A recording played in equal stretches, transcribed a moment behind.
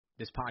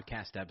This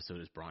podcast episode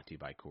is brought to you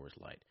by Coors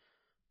Light.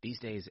 These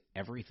days,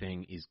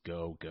 everything is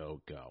go, go,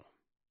 go.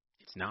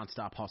 It's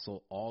nonstop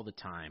hustle all the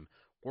time.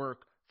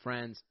 Work,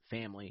 friends,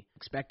 family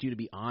expect you to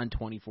be on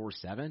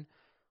 24/7.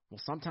 Well,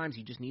 sometimes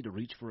you just need to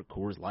reach for a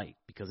Coors Light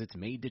because it's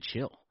made to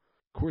chill.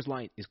 Coors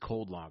Light is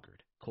cold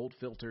lagered, cold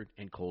filtered,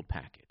 and cold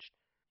packaged.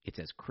 It's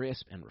as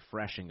crisp and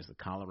refreshing as the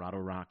Colorado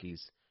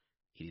Rockies.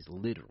 It is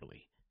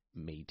literally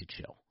made to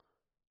chill.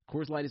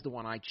 Coors Light is the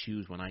one I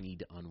choose when I need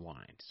to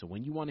unwind. So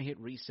when you want to hit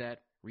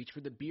reset, reach for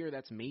the beer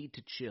that's made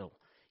to chill.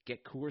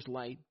 Get Coors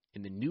Light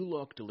in the new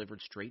look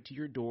delivered straight to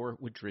your door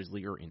with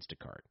Drizzly or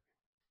Instacart.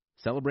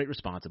 Celebrate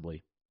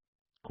responsibly.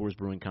 Coors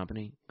Brewing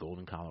Company,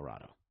 Golden,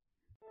 Colorado.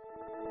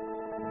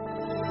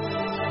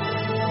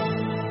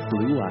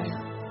 Blue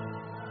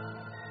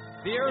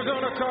Wire. The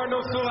Arizona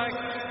Cardinals select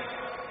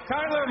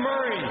Kyler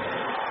Murray.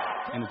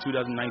 And the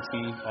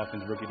 2019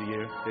 Offensive Rookie of the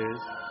Year is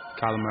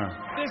Kyler Murray.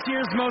 This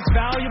year's most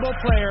valuable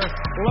player,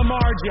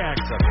 Lamar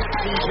Jackson.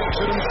 He's up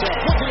to himself.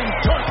 Look at him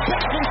dart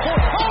back and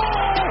forth.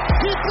 Oh!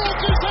 He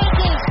broke his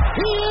ankles.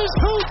 He is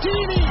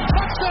Houdini.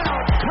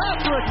 Touchdown.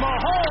 Patrick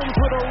Mahomes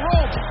with a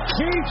rope.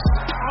 Chiefs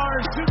are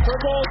Super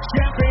Bowl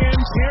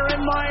champions here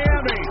in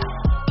Miami.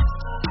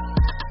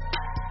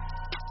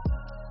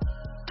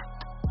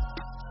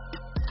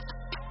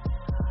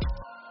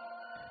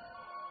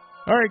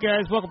 All right,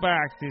 guys, welcome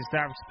back to the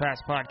Establish the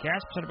Pass podcast,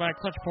 presented by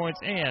Clutch Points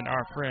and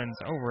our friends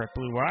over at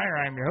Blue Wire.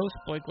 I'm your host,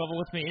 Blake Lovell.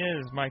 With me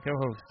is my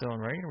co-host,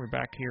 Dylan Reagan. We're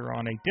back here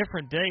on a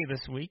different day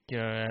this week.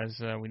 As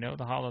we know,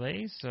 the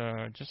holidays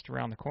just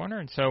around the corner.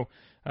 And so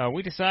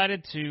we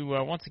decided to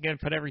once again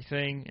put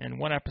everything in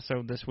one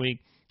episode this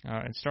week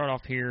and start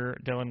off here,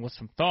 Dylan, with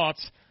some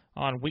thoughts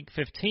on Week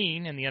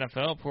 15 in the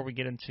NFL before we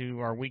get into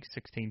our Week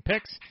 16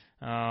 picks.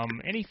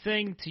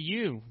 Anything to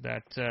you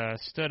that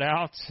stood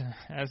out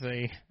as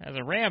a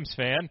Rams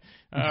fan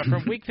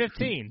from Week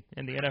 15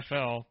 in the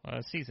NFL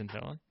season,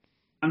 Dylan?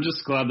 I'm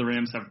just glad the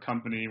Rams have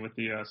company with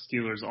the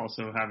Steelers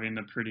also having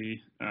a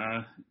pretty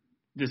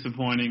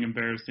disappointing,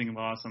 embarrassing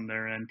loss on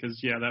their end. Because,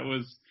 yeah,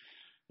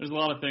 there's a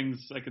lot of things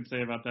I could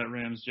say about that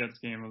Rams-Jets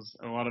game. It was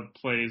a lot of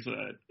plays.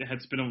 It had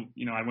been,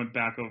 I went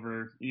back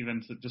over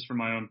even just for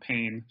my own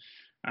pain.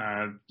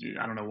 I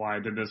don't know why I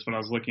did this, but I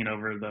was looking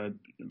over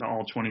the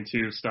all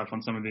 22 stuff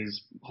on some of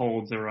these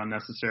holds that were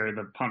unnecessary.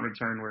 The punt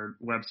return where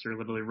Webster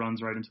literally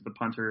runs right into the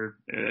punter.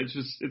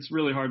 It's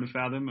really hard to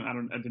fathom.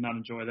 I did not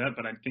enjoy that,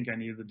 but I think I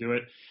needed to do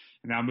it.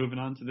 And now moving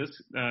on to this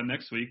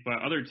next week.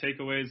 But other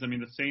takeaways, I mean,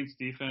 the Saints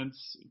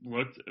defense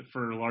looked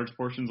for large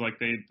portions like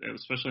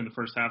especially in the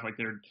first half, like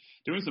they're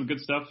doing some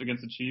good stuff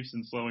against the Chiefs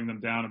and slowing them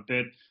down a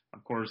bit.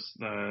 Of course,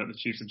 the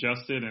Chiefs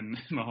adjusted, and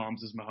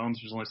Mahomes is Mahomes.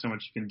 There's only so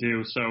much you can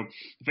do. So,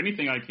 if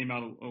anything, I came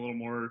out a little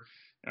more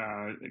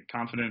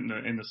confident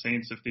in the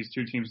Saints if these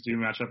two teams do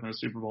match up in the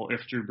Super Bowl,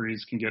 if Drew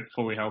Brees can get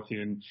fully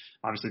healthy, and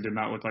obviously did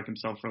not look like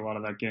himself for a lot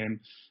of that game.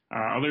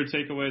 Other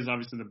takeaways,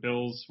 obviously the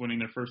Bills winning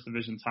their first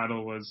division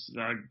title was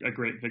a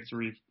great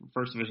victory,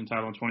 first division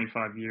title in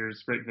 25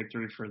 years, great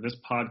victory for this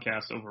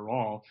podcast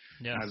overall.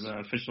 Yes. As an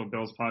official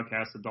Bills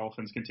podcast, the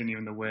Dolphins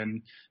continuing to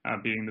win,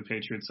 beating the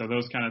Patriots. So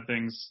those kind of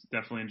things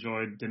definitely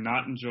enjoyed. Did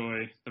not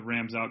enjoy the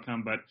Rams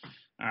outcome, but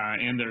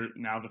and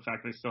now the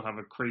fact they still have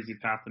a crazy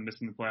path to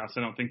missing the playoffs.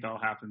 I don't think that'll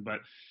happen, but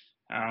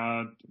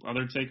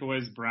other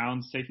takeaways,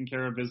 Browns taking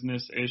care of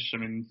business-ish. I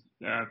mean,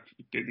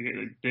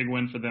 big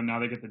win for them. Now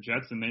they get the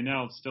Jets, and they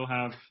now still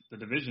have the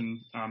division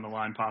on the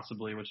line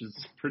possibly, which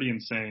is pretty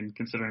insane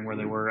considering where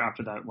they were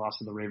after that loss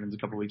to the Ravens a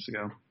couple weeks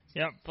ago.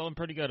 Yep, feeling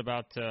pretty good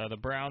about the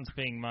Browns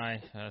being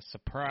my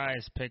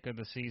surprise pick of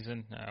the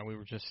season. We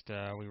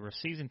were a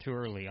season too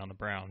early on the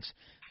Browns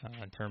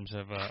in terms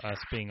of us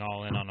being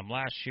all in on them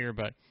last year,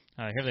 but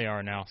here they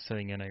are now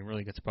sitting in a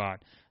really good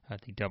spot at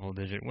the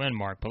double-digit win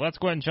mark. But let's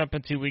go ahead and jump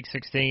into Week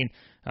 16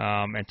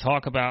 and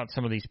talk about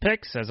some of these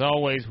picks. As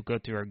always, we'll go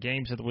through our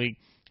games of the week,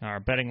 our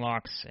betting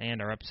locks,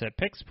 and our upset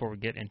picks before we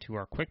get into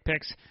our quick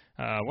picks.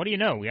 What do you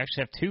know? We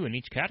actually have 2 in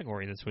each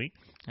category this week,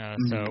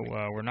 so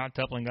we're not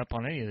doubling up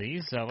on any of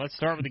these. Let's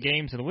start with the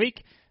games of the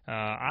week.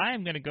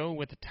 I'm going to go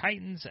with the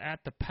Titans at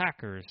the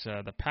Packers.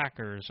 The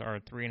Packers are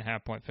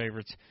 3.5-point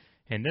favorites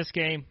in this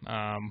game.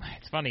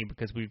 It's funny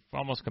because we've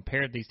almost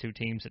compared these two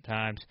teams at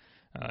times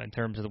in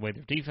terms of the way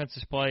their defense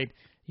is played.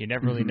 You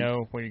never really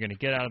know what you're going to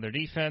get out of their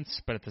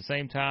defense, but at the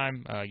same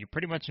time, you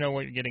pretty much know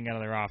what you're getting out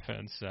of their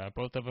offense.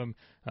 Both of them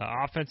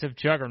offensive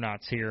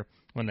juggernauts here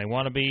when they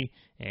want to be,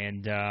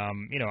 and,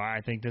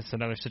 I think this is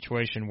another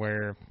situation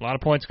where a lot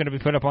of points are going to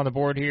be put up on the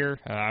board here.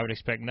 I would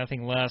expect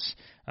nothing less,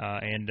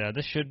 and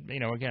this should,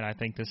 again, I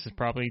think this is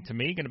probably, to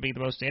me, going to be the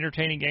most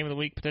entertaining game of the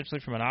week, potentially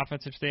from an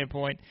offensive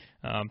standpoint,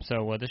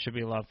 so this should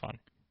be a lot of fun.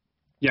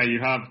 Yeah,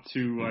 you have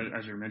two,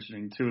 as you're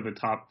mentioning, two of the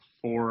top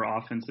 4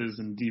 offenses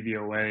in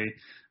DVOA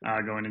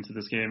going into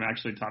this game.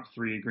 Actually, top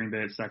 3, Green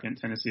Bay at second,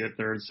 Tennessee at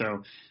third.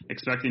 So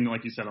expecting,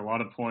 like you said, a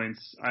lot of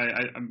points.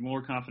 I'm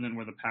more confident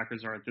where the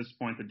Packers are at this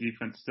point. The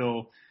defense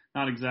still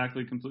not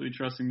exactly completely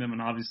trusting them,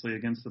 and obviously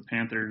against the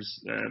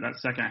Panthers, that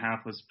second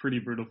half was pretty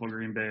brutal for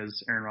Green Bay,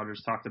 as Aaron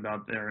Rodgers talked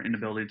about their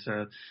inability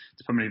to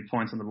put many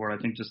points on the board.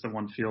 I think just the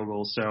 1 field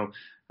goal. So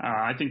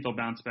I think they'll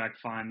bounce back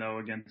fine, though,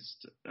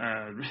 against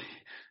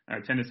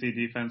Tennessee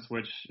defense,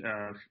 which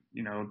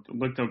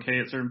looked okay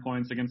at certain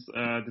points against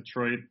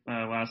Detroit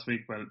last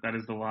week, but that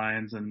is the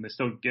Lions, and they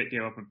still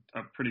gave up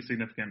a pretty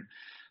significant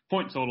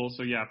point total.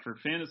 So yeah, for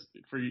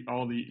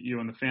all of you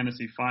in the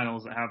fantasy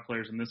finals that have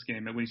players in this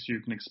game, at least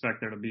you can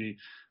expect there to be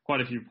quite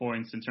a few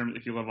points in terms,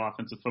 if you love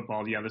offensive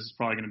football. Yeah, this is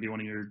probably going to be one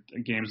of your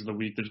games of the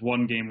week. There's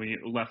one game we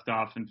left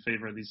off in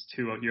favor of these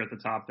 2 here at the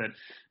top that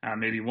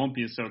maybe won't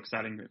be so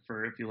exciting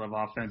for if you love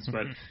offense.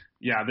 But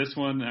yeah, this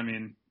one, I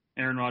mean,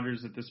 Aaron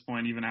Rodgers at this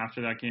point, even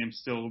after that game,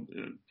 still,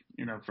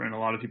 for in a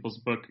lot of people's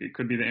book, it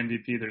could be the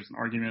MVP. There's an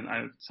argument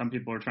some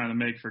people are trying to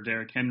make for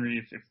Derrick Henry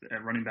if the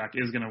running back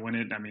is going to win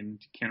it. I mean,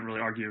 you can't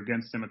really argue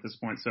against him at this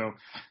point. So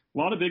a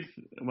lot of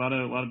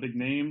big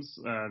names,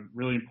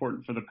 really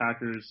important for the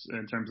Packers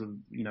in terms of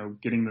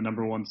getting the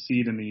number 1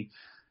 seed in the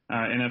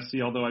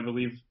NFC, although I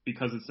believe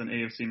because it's an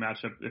AFC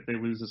matchup, if they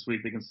lose this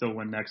week, they can still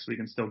win next week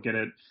and still get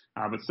it.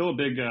 But still a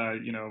big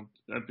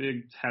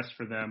test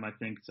for them, I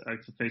think,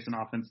 to face an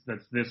offense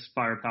that's this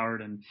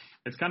firepowered. And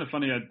it's kind of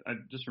funny. I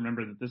just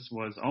remember that this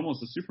was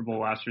almost a Super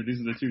Bowl last year.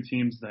 These are the 2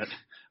 teams that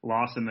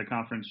lost in the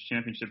conference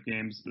championship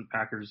games, the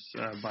Packers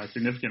by a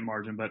significant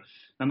margin. But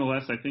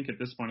nonetheless, I think at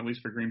this point, at least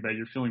for Green Bay,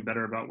 you're feeling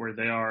better about where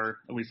they are,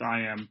 at least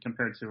I am,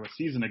 compared to a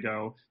season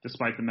ago,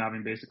 despite them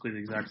having basically the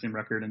exact same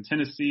record. And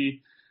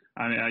Tennessee,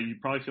 I mean, you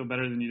probably feel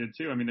better than you did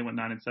too. I mean, they went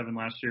 9-7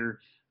 last year,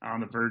 on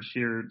the verge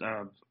here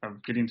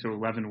of getting to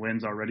 11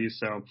 wins already.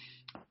 So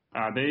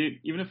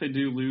even if they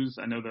do lose,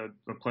 I know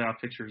the playoff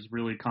picture is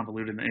really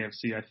convoluted in the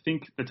AFC. I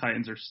think the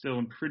Titans are still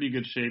in pretty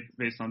good shape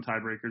based on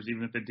tiebreakers,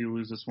 even if they do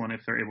lose this one,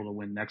 if they're able to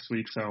win next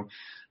week. So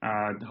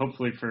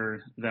hopefully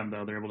for them,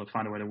 though, they're able to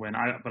find a way to win.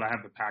 But I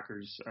have the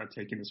Packers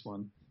taking this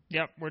one.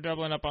 Yep, we're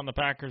doubling up on the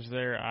Packers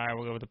there. I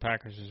will go with the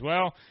Packers as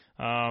well.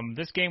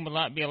 This game will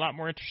not be a lot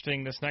more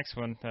interesting, this next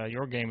one,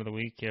 your game of the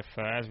week, if,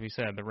 as we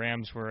said, the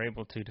Rams were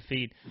able to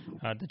defeat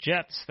the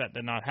Jets. That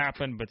did not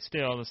happen, but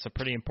still, this is a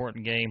pretty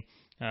important game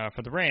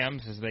for the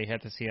Rams as they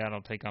head to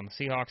Seattle to take on the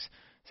Seahawks.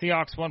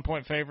 Seahawks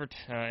 1-point favorite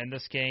in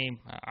this game.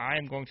 I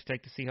am going to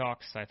take the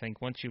Seahawks. I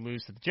think once you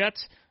lose to the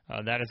Jets,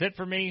 that is it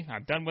for me.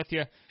 I'm done with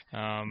you.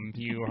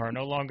 You are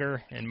no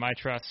longer in my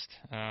trust,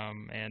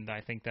 and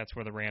I think that's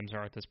where the Rams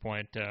are at this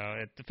point.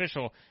 It's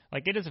official.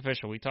 It is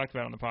official. We talked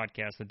about it on the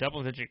podcast, the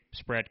double-digit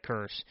spread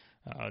curse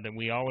that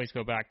we always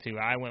go back to.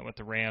 I went with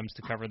the Rams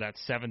to cover that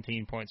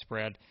 17-point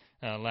spread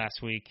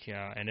last week,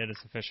 and it is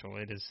official.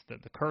 It is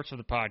the curse of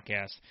the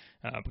podcast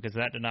because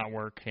that did not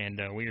work, and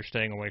we are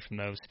staying away from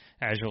those,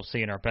 as you'll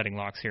see in our betting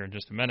locks here in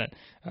just a minute.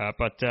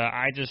 But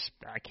I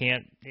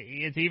can't.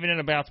 It's even in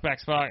a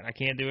bounce-back spot. I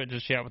can't do it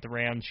just yet with the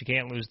Rams. You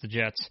can't lose the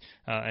Jets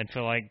and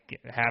feel like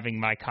having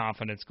my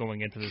confidence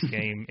going into this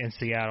game in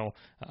Seattle.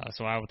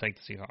 So I will take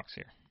the Seahawks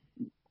here.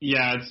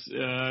 Yeah,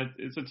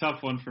 it's a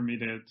tough one for me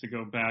to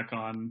go back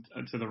on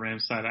to the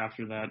Rams side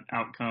after that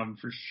outcome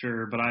for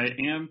sure. But I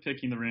am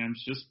picking the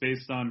Rams just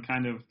based on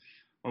kind of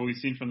what we've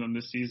seen from them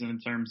this season in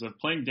terms of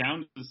playing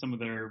down to some of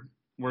their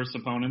worst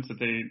opponents that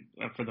they,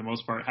 for the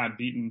most part, had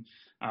beaten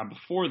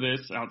before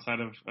this, outside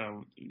of,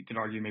 you could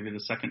argue, maybe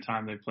the second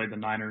time they played the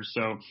Niners.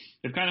 So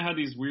they've kind of had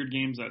these weird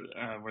games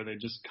where they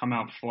just come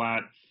out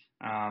flat.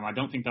 I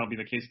don't think that'll be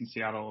the case in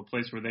Seattle, a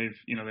place where they've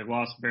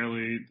lost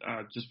barely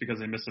just because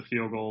they missed a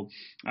field goal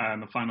in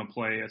the final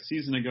play a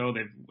season ago.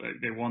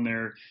 They won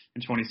there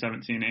in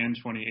 2017 and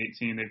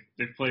 2018.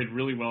 They've played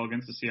really well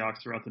against the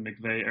Seahawks throughout the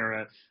McVay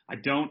era. I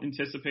don't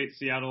anticipate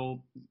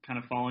Seattle kind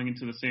of falling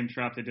into the same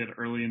trap they did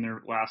early in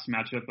their last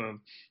matchup of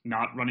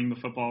not running the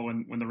football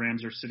when the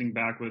Rams are sitting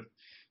back with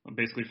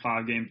basically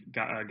 5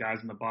 guys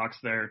in the box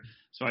there.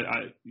 So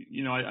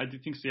I do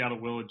think Seattle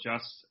will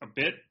adjust a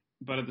bit.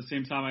 But at the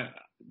same time,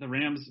 the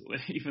Rams,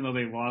 even though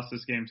they lost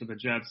this game to the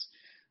Jets,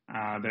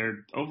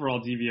 their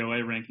overall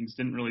DVOA rankings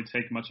didn't really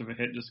take much of a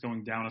hit, just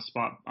going down a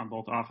spot on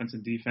both offense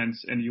and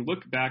defense. And you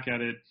look back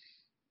at it,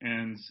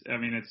 and, I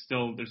mean, it's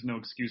still – there's no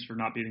excuse for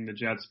not beating the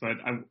Jets. But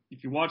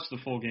if you watch the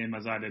full game,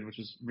 as I did, which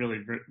is really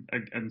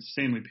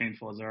insanely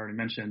painful, as I already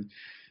mentioned,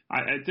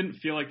 it didn't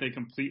feel like they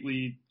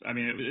completely – I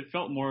mean, it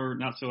felt more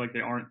not so like they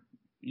aren't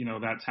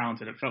that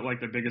talented. It felt like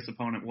the biggest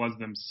opponent was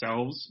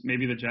themselves.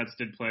 Maybe the Jets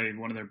did play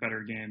one of their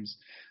better games,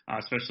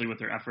 especially with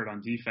their effort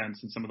on defense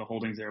and some of the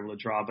holdings they were able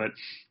to draw. But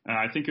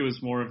I think it was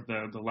more of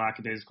the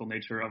lackadaisical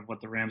nature of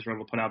what the Rams were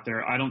able to put out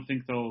there. I don't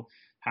think they'll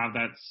have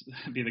that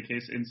be the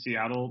case in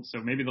Seattle. So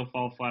maybe they'll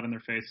fall flat on their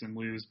face and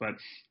lose, but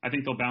I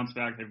think they'll bounce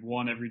back. They've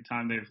won every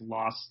time they've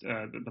lost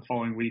the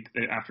following week.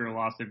 After a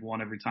loss, they've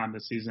won every time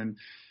this season.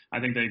 I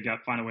think they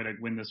find a way to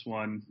win this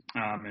one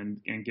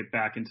and get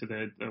back into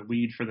the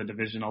lead for the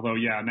division. Although,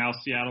 yeah, now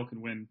Seattle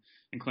could win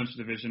and clinch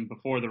the division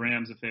before the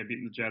Rams if they had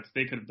beaten the Jets.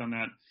 They could have done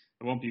that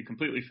it won't be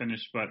completely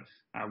finished, but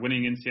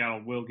winning in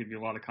Seattle will give you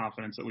a lot of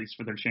confidence, at least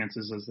for their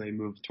chances as they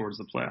move towards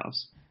the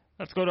playoffs.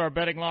 Let's go to our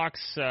betting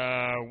locks.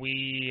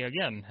 We,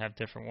 again, have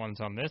different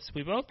ones on this.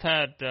 We both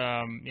had,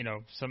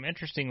 some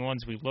interesting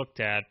ones we looked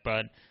at,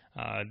 but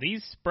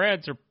these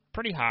spreads are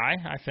pretty high,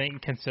 I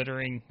think,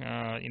 considering,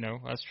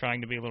 us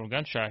trying to be a little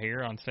gun-shy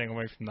here on staying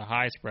away from the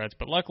high spreads.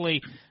 But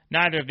luckily,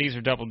 neither of these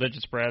are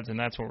double-digit spreads, and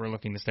that's what we're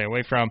looking to stay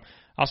away from.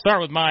 I'll start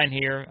with mine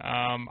here.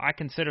 I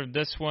considered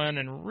this one,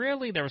 and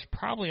really there was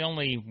probably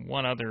only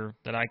one other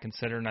that I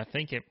considered, and I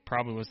think it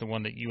probably was the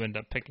one that you end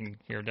up picking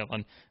here,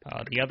 Dylan.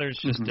 The others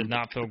just did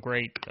not feel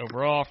great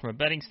overall from a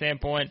betting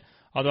standpoint.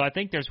 Although I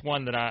think there's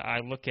one that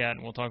I look at,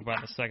 and we'll talk about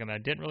in a second, that I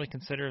didn't really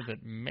consider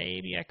that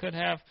maybe I could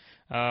have.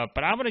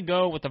 But I'm going to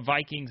go with the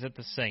Vikings at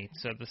the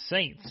Saints. So the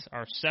Saints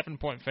are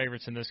 7-point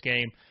favorites in this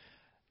game.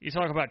 You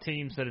talk about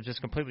teams that have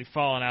just completely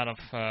fallen out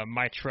of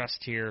my trust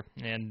here,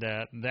 and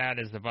that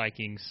is the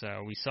Vikings.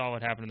 We saw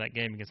what happened in that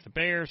game against the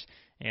Bears,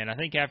 and I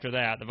think after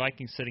that, the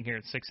Vikings sitting here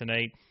at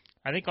 6-8.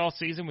 I think all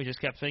season we just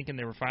kept thinking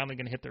they were finally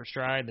going to hit their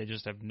stride. They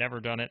just have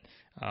never done it.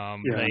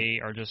 They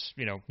are just,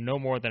 no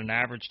more than an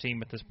average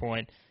team at this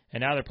point. And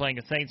now they're playing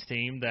a Saints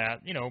team that,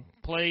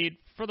 played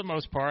for the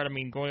most part. I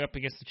mean, going up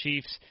against the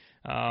Chiefs,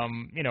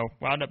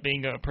 wound up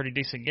being a pretty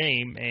decent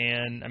game.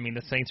 And,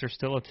 the Saints are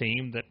still a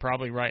team that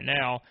probably right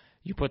now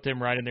you put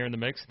them right in there in the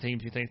mix, the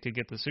teams you think could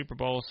get the Super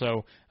Bowl.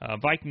 So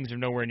Vikings are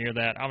nowhere near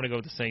that. I'm going to go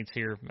with the Saints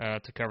here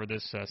to cover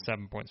this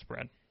 7-point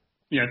spread.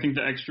 Yeah, I think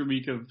the extra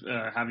week of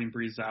having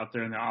Breeze out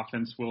there and the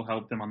offense will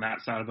help them on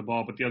that side of the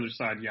ball. But the other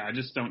side, I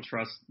just don't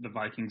trust the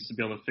Vikings to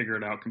be able to figure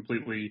it out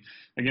completely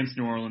against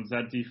New Orleans.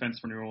 That defense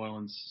for New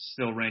Orleans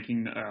still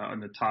ranking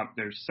on the top.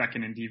 They're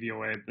second in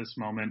DVOA at this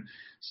moment.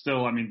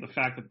 Still, the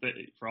fact that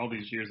for all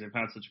these years they've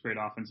had such great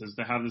offenses,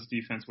 to have this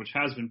defense, which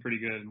has been pretty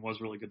good and was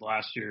really good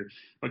last year,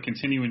 but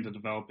continuing to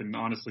develop and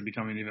honestly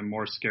becoming even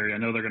more scary. I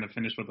know they're going to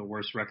finish with a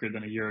worse record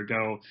than a year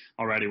ago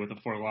already with the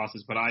 4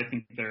 losses, but I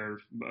think they're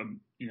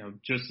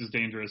just as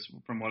dangerous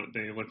from what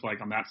they look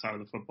like on that side of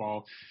the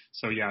football.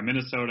 So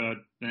Minnesota,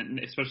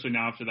 especially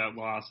now after that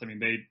loss,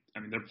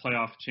 their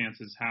playoff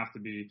chances have to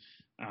be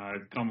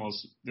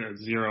almost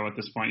 0 at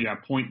this point.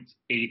 0.8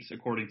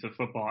 according to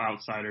Football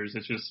Outsiders.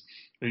 It's just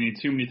they need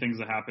too many things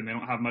to happen. They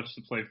don't have much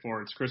to play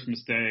for. It's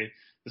Christmas Day.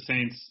 The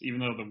Saints, even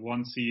though the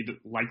 1 seed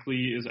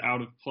likely is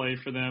out of play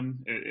for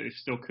them, it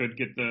still could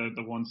get the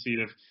 1 seed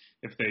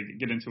if they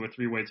get into a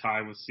 3-way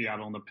tie with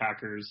Seattle and the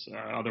Packers.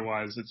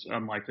 Otherwise, it's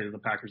unlikely the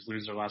Packers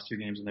lose their last 2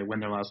 games and they win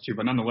their last 2.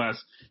 But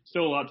nonetheless,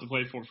 still a lot to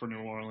play for New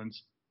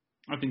Orleans.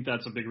 I think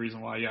that's a big reason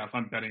why, if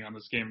I'm betting on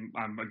this game,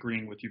 I'm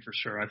agreeing with you for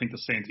sure. I think the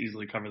Saints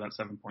easily cover that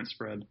 7-point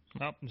spread.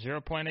 Well,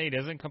 0.8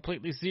 isn't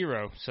completely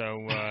 0, so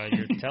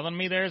you're telling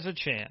me there's a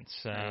chance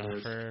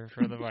for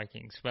the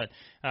Vikings. But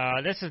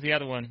this is the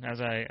other one.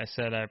 As I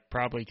said, I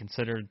probably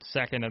considered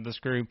second of this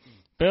group.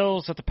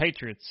 Bills at the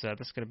Patriots.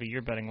 This is going to be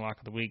your betting lock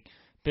of the week.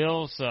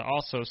 Bills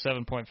also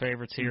 7-point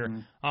favorites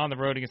here on the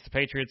road against the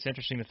Patriots.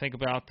 Interesting to think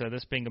about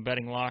this being a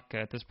betting lock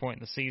at this point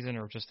in the season,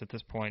 or just at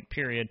this point,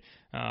 period.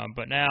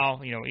 But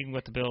now, even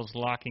with the Bills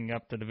locking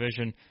up the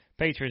division,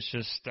 Patriots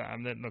just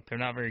look, they're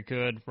not very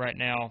good right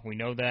now. We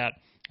know that.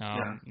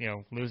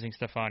 Losing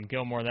Stephon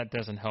Gilmore, that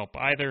doesn't help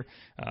either.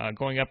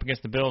 Going up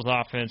against the Bills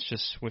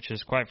offense, which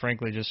has quite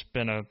frankly just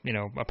been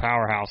a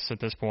powerhouse at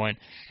this point.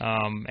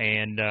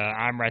 And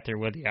I'm right there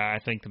with you. I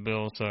think the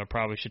Bills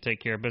probably should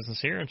take care of business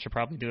here and should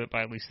probably do it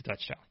by at least a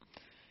touchdown.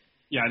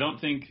 Yeah, I don't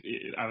think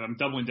 – I'm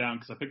doubling down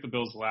because I picked the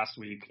Bills last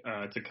week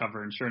to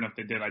cover, and sure enough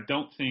they did. I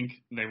don't think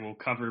they will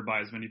cover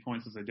by as many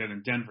points as they did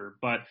in Denver,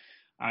 but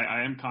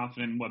I am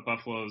confident in what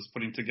Buffalo is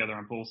putting together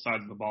on both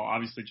sides of the ball.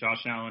 Obviously,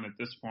 Josh Allen at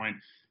this point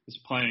is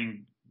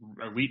playing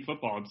elite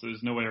football. So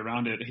there's no way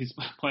around it. He's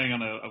playing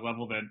on a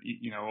level that,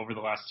 over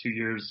the last 2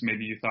 years,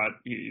 maybe you thought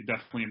he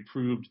definitely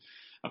improved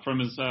from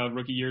his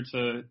rookie year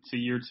to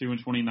year 2 in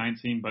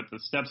 2019. But the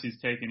steps he's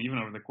taken, even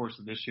over the course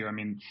of this year,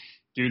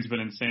 dude's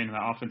been insane, and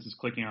the offense is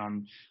clicking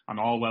on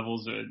all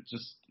levels.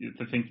 Just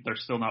to think that they're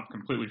still not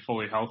completely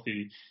fully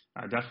healthy,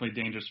 definitely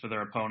dangerous for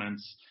their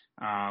opponents.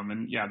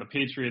 The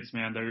Patriots,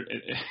 man,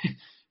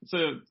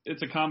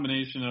 it's a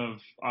combination of,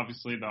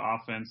 obviously the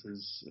offense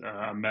is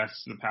a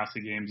mess. The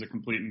passing game is a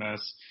complete mess.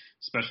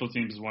 Special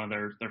teams is one of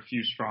their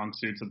few strong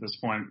suits at this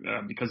point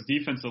because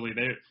defensively,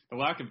 the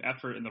lack of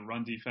effort in the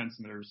run defense,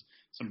 and there's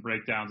some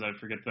breakdowns. I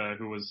forget I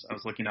was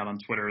looking at on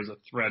Twitter as a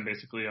thread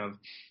basically of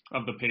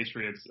the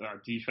Patriots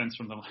defense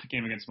from the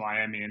game against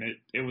Miami, and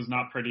it was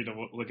not pretty to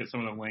look at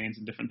some of the lanes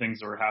and different things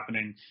that were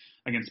happening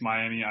against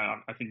Miami.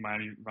 I think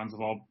Miami runs the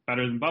ball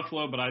better than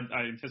Buffalo, but I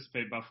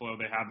anticipate Buffalo.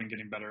 They have been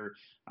getting better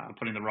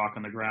putting the rock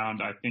on the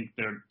ground. I think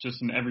they're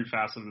just in every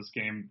facet of this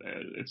game.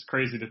 It's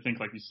crazy to think,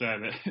 like you said,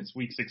 it's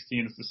Week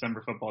 16, it's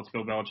December football, it's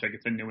Bill Belichick,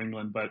 it's in New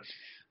England, but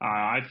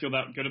I feel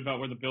that good about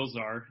where the Bills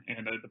are,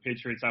 and the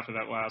Patriots after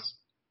that last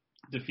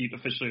defeat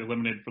officially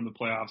eliminated from the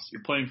playoffs.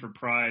 You're playing for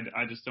pride.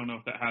 I just don't know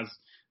if that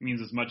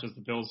means as much as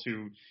the Bills,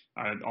 who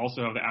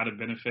also have the added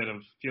benefit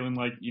of feeling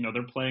like,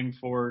 they're playing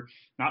for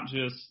not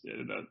just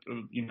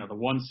the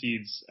 1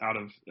 seeds out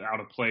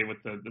of play with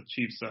the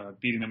Chiefs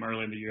beating them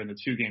early in the year and the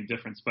 2-game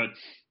difference, but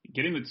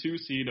getting the 2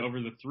 seed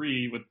over the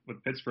 3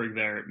 with Pittsburgh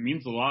there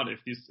means a lot if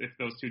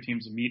those 2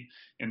 teams meet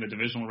in the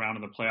divisional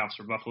round of the playoffs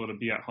for Buffalo to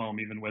be at home,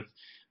 even with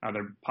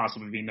there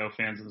possibly being no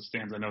fans in the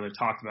stands. I know they're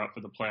talked about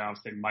for the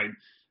playoffs. They might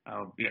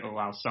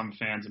allow some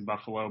fans in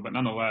Buffalo, but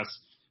nonetheless,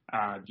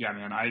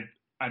 man,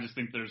 I just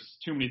think there's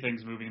too many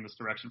things moving in this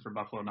direction for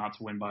Buffalo not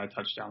to win by a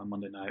touchdown on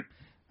Monday night.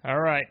 All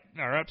right,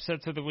 our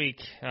upsets of the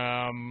week.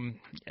 I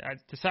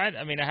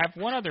have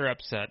one other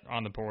upset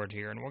on the board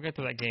here, and we'll get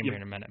to that game here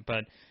in a minute,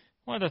 but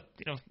I wanted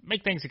to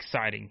make things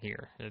exciting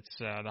here. It's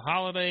the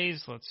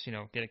holidays. Let's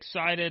get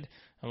excited,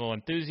 a little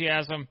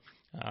enthusiasm.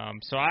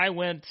 So I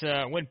went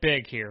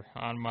big here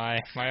on my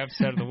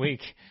upset of the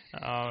week.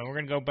 We're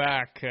going to go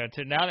back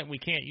to now that we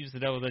can't use the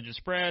double-digit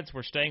spreads.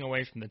 We're staying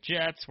away from the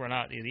Jets.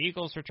 The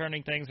Eagles are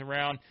turning things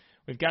around.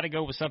 We've got to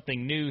go with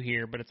something new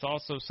here, but it's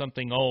also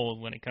something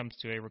old when it comes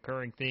to a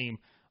recurring theme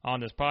on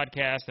this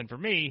podcast. And for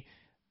me,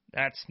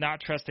 that's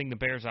not trusting the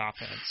Bears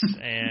offense.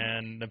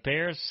 And the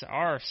Bears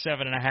are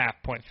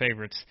 7.5-point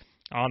favorites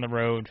on the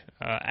road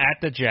at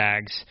the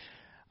Jags.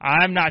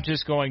 I'm not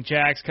just going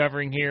Jags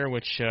covering here,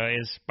 which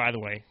is, by the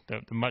way, the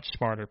much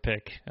smarter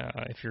pick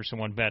if you're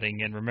someone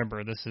betting. And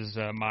remember, this is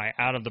my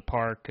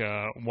out-of-the-park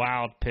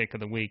wild pick of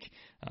the week,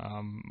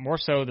 more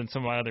so than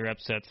some of my other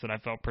upsets that I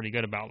felt pretty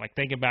good about. Like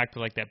thinking back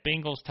to that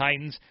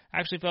Bengals-Titans, I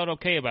actually felt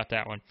okay about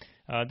that one.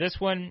 This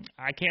one,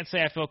 I can't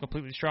say I feel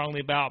completely strongly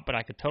about, but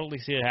I could totally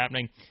see it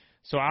happening.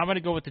 So I'm going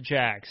to go with the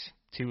Jags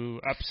to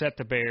upset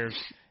the Bears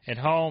at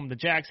home. The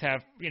Jags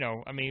have,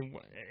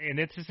 and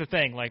this is the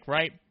thing,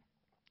 right?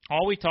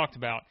 All we talked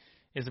about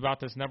is about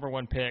this number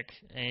 1 pick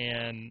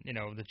and,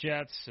 the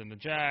Jets and the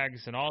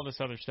Jags and all this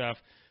other stuff.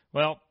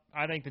 Well,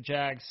 I think the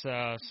Jags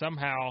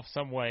somehow,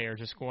 some way are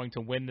just going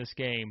to win this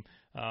game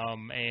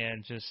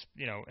and just,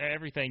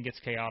 everything gets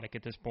chaotic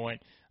at this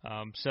point.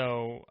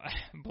 So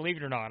believe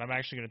it or not, I'm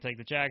actually going to take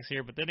the Jags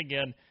here. But then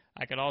again,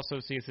 I could also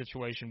see a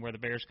situation where the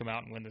Bears come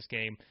out and win this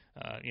game,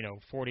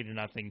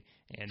 40-0,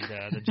 and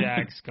the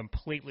Jags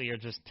completely are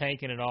just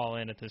tanking it all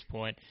in at this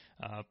point.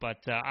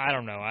 But I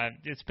don't know.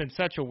 It's been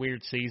such a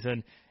weird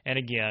season. And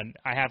again,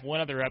 I have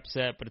one other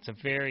upset, but it's a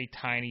very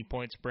tiny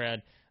point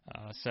spread.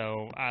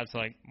 So I was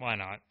like, why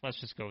not? Let's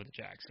just go with the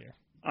Jags here.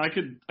 I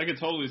could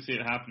totally see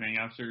it happening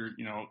after,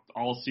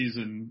 all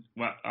season,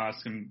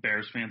 us and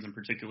Bears fans in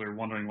particular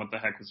wondering what the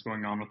heck was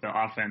going on with the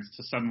offense,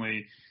 to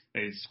suddenly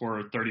they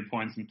score 30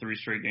 points in 3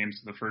 straight games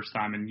for the first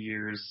time in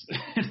years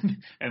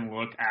and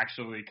look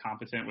actually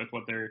competent with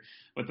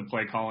the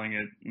play calling.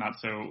 It not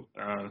so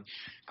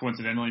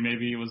coincidentally,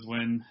 maybe it was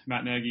when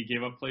Matt Nagy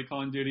gave up play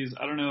calling duties.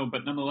 I don't know,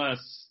 but nonetheless,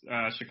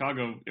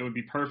 Chicago, it would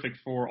be perfect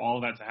for all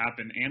of that to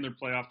happen and their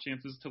playoff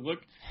chances to look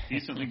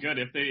decently good.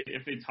 If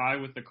they tie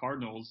with the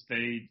Cardinals,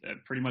 they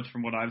pretty much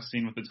from what I've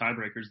seen with the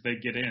tiebreakers, they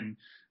get in.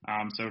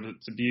 So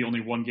to be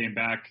only 1 game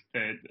back,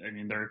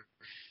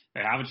 they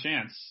have a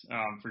chance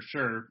for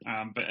sure,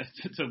 but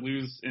to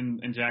lose in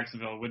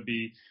Jacksonville would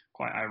be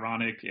quite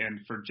ironic. And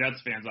for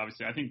Jets fans,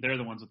 obviously, I think they're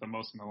the ones with the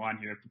most on the line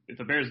here. If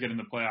the Bears get in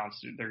the playoffs,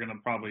 they're going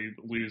to probably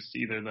lose to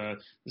either the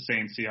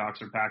Saints,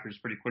 Seahawks, or Packers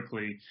pretty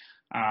quickly.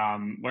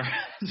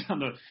 Whereas on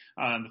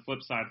the flip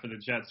side for the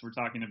Jets, we're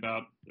talking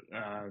about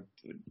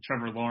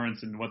Trevor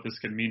Lawrence and what this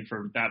could mean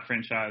for that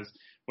franchise.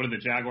 What do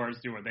the Jaguars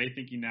do? Are they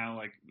thinking now,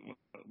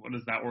 what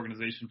is that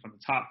organization from the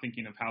top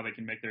thinking of how they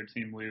can make their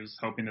team lose,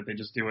 hoping that they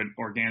just do it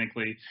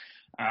organically?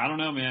 I don't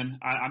know, man.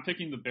 I'm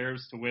picking the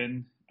Bears to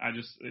win. I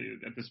just,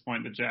 at this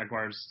point, the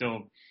Jaguars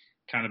still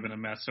kind of been a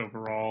mess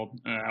overall,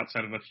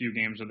 outside of a few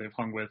games where they've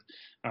hung with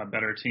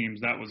better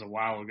teams. That was a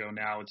while ago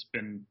now. It's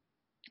been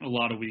a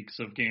lot of weeks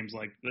of games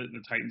like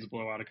the Titans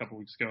blowout a couple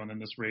weeks ago and then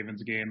this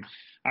Ravens game.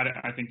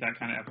 I think that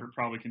kind of effort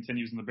probably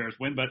continues in the Bears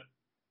win, but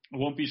I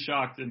won't be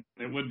shocked, and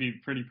it would be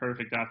pretty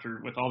perfect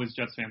with all these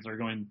Jets fans are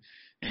going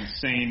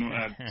insane,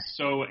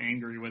 so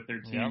angry with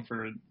their team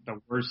for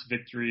the worst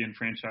victory in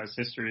franchise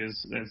history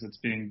as it's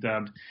being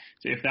dubbed.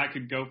 So if that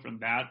could go from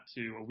that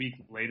to a week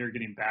later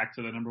getting back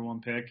to the number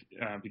 1 pick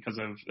because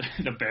of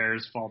the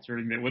Bears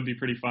faltering, it would be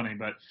pretty funny,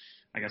 but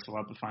I guess we'll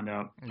have to find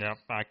out. Yep,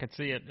 I could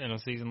see it in a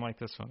season like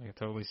this one. I could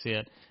totally see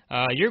it.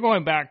 You're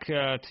going back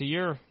to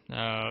yours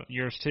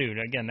too.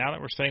 Again, now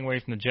that we're staying away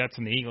from the Jets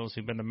and the Eagles,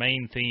 who've been the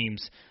main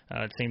themes,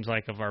 it seems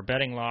like, of our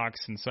betting locks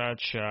and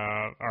such.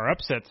 Our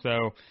upsets,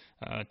 though,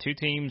 2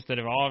 teams that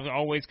have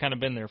always kind of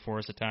been there for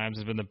us at times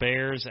have been the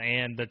Bears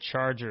and the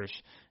Chargers.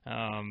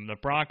 The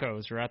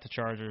Broncos are at the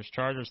Chargers.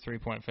 Chargers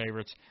 3-point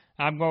favorites.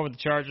 I'm going with the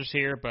Chargers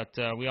here, but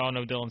we all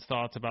know Dylan's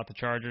thoughts about the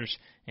Chargers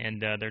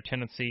and their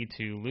tendency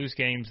to lose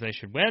games they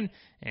should win,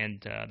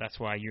 and that's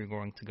why you're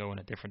going to go in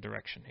a different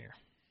direction here.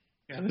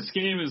 Yeah, this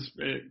game is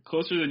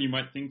closer than you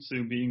might think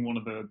to being one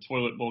of the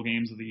toilet bowl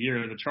games of the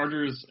year. The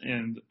Chargers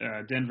and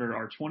Denver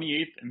are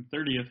 28th and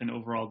 30th in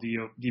overall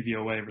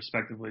DVOA,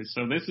 respectively.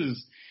 So this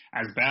is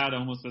as bad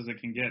almost as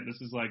it can get.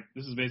 This is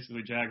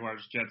basically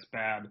Jaguars Jets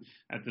bad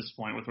at this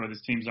point with where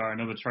these teams are. I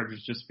know the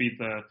Chargers just beat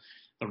the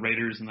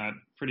Raiders in that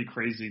pretty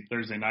crazy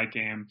Thursday night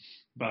game,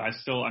 but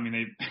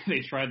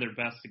they tried their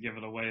best to give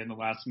it away in the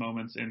last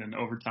moments in an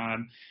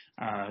overtime.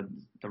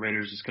 The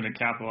Raiders just couldn't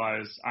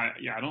capitalize.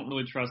 I don't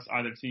really trust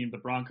either team. The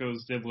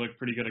Broncos did look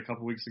pretty good a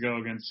couple weeks ago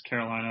against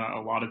Carolina.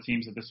 A lot of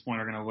teams at this point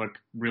are going to look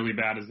really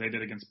bad as they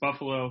did against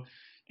Buffalo.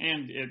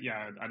 And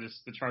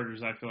the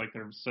Chargers, I feel like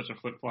they're such a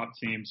flip-flop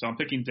team. So I'm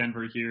picking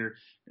Denver here,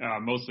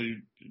 mostly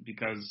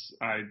because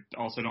I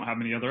also don't have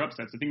many other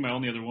upsets. I think my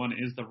only other one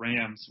is the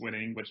Rams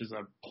winning, which is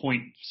a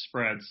point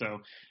spread. So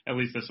at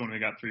least this one we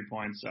got 3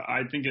 points.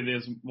 I think it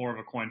is more of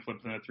a coin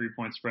flip than a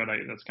 3-point spread.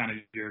 That's kind of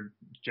your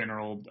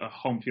general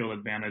home field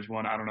advantage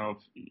one. I don't know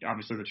if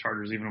obviously the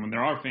Chargers, even when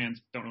there are fans,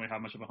 don't really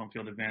have much of a home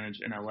field advantage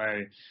in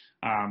LA.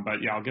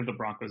 But yeah, I'll give the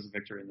Broncos the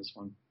victory in this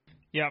one.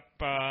 Yep,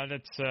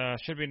 that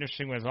should be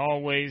interesting as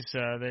always.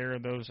 There are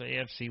those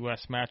AFC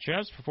West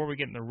matchups. Before we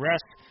get in the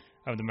rest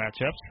of the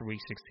matchups for Week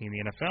 16 in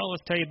the NFL,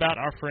 let's tell you about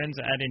our friends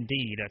at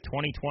Indeed.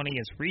 2020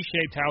 has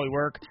reshaped how we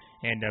work,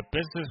 and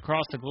businesses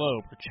across the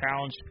globe are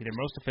challenged to be their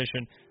most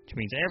efficient, which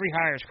means every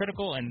hire is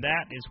critical, and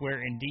that is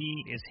where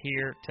Indeed is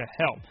here to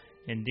help.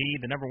 Indeed,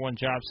 the #1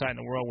 job site in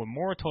the world with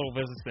more total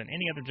visits than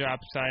any other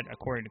job site,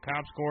 according to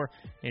ComScore.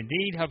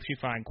 Indeed helps you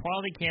find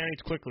quality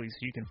candidates quickly so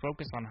you can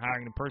focus on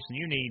hiring the person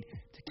you need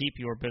to keep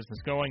your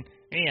business going.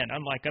 And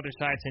unlike other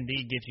sites,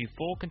 Indeed gives you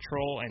full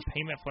control and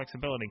payment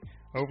flexibility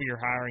over your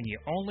hiring. You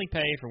only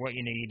pay for what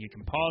you need. You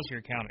can pause your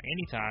account at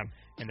any time,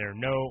 and there are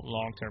no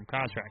long-term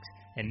contracts.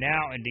 And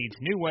now, Indeed's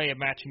new way of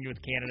matching you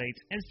with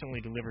candidates instantly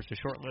delivers a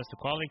short list of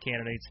quality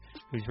candidates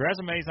whose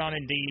resumes on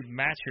Indeed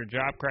match your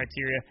job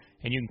criteria,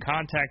 and you can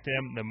contact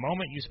them the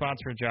moment you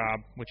sponsor a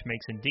job, which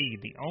makes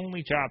Indeed the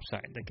only job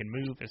site that can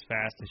move as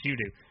fast as you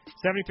do.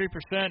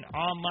 73%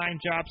 online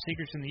job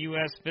seekers in the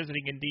U.S.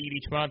 visiting Indeed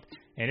each month,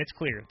 and it's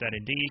clear that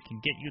Indeed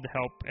can get you the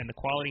help and the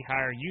quality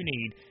hire you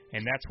need,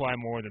 and that's why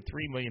more than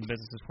 3 million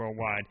businesses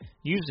worldwide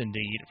use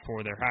Indeed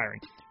for their hiring.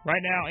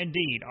 Right now,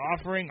 Indeed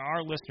offering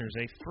our listeners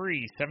a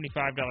free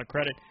 $75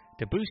 credit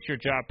to boost your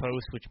job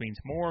post, which means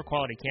more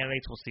quality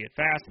candidates will see it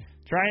fast.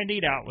 Try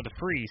Indeed out with a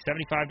free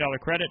 $75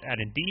 credit at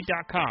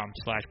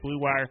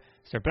Indeed.com/BlueWire.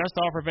 It's their best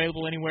offer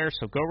available anywhere,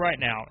 so go right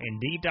now,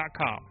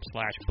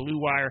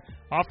 Indeed.com/BlueWire.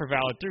 Offer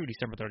valid through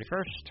December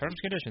 31st. Terms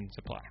and conditions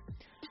apply.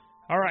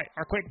 All right,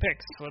 our quick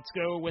picks. Let's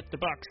go with the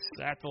Bucks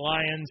at the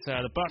Lions.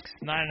 The Bucks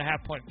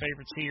 9.5-point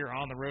favorites here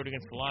on the road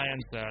against the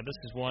Lions. This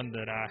is one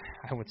that I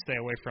would stay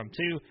away from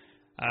too.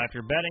 If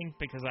you're betting,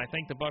 because I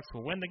think the Bucks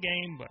will win the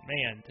game, but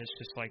man, it's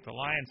just like the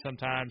Lions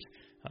sometimes.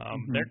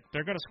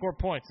 They're going to score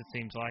points, it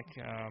seems like,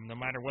 no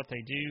matter what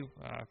they do.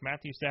 If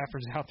Matthew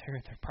Stafford's out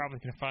there, they're probably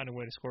going to find a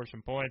way to score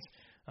some points.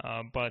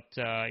 But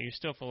you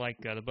still feel like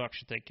the Bucks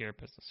should take care of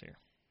business here.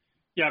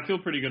 Yeah, I feel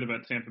pretty good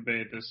about Tampa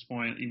Bay at this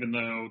point, even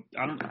though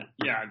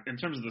in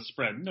terms of the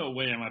spread, no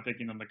way am I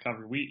picking them to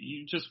cover.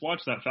 You just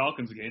watched that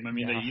Falcons game. I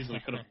mean, They easily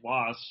could have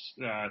lost.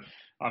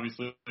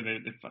 Obviously, they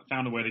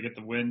found a way to get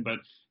the win, but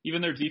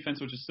even their defense,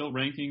 which is still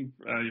ranking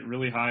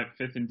really high,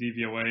 5th in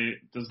DVOA,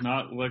 does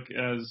not look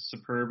as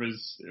superb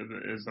as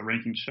the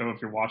rankings show if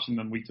you're watching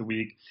them week to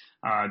week.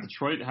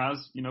 Detroit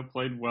has,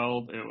 played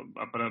well,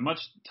 but a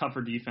much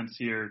tougher defense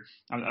here.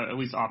 At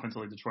least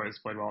offensively, Detroit has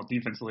played well.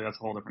 Defensively, that's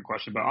a whole different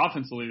question. But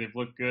offensively, they've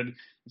looked good in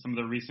some of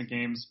their recent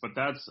games. But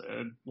that's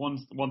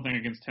one thing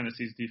against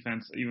Tennessee's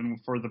defense, even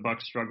for the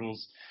Bucs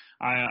struggles.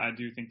 I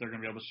do think they're going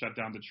to be able to shut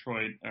down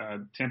Detroit.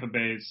 Tampa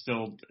Bay is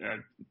still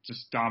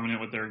just dominant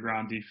with their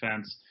ground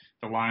defense.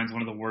 The Lions,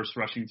 one of the worst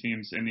rushing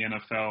teams in the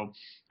NFL.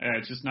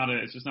 It's just not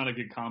a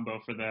good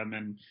combo for them.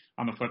 And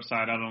on the flip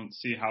side, I don't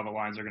see how the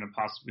Lions are going to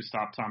possibly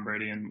stop Tom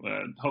Brady. And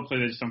hopefully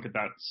they just don't get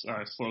that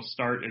slow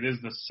start. It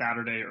is the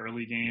Saturday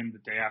early game, the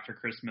day after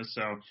Christmas,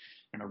 so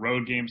in a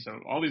road game. So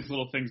all these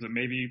little things that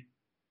maybe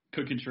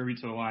could contribute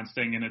to the Lions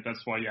staying in it.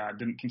 That's why, I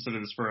didn't consider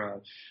this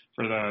for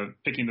the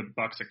picking the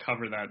Bucs to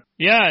cover that.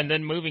 Yeah, and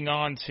then moving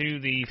on to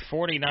the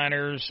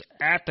 49ers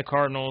at the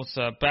Cardinals,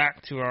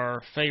 back to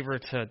our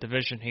favorite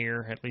division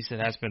here. At least it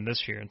has been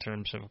this year in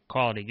terms of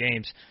quality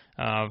games.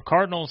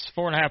 Cardinals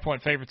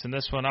 4.5-point favorites in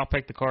this one. I'll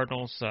pick the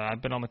Cardinals.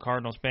 I've been on the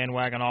Cardinals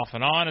bandwagon off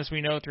and on, as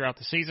we know, throughout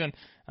the season.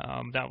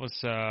 That was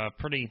a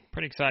pretty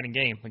exciting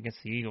game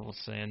against the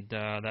Eagles, and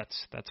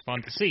that's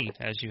fun to see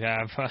as you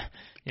have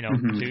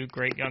two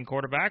great young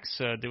quarterbacks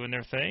doing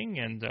their thing,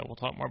 and we'll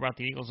talk more about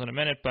the Eagles in a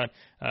minute. But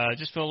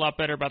just feel a lot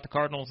better about the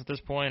Cardinals at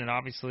this point, and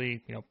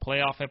obviously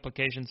playoff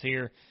implications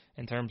here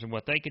in terms of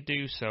what they could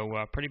do.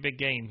 So pretty big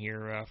game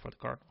here for the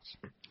Cardinals.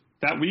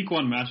 That week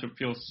one matchup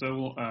feels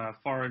so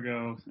far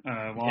ago,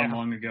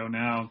 long ago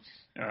now.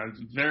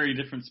 Very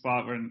different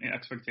spot where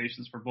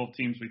expectations for both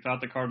teams. We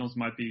thought the Cardinals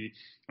might be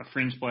a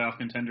fringe playoff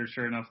contender.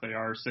 Sure enough, they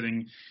are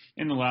sitting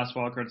in the last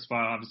wildcard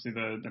spot. Obviously,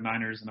 the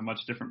Niners in a much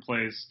different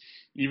place.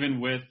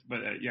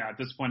 At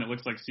this point, it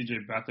looks like C.J.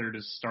 Beathard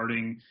is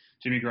starting.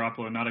 Jimmy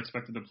Garoppolo not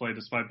expected to play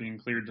despite being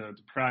cleared to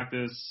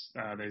practice.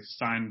 They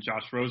signed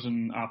Josh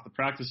Rosen off the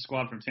practice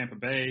squad from Tampa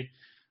Bay.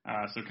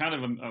 So kind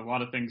of a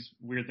lot of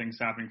weird things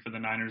happening for the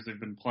Niners. They've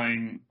been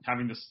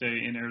having to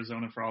stay in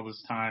Arizona for all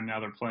this time. Now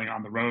they're playing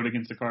on the road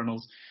against the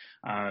Cardinals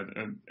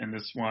in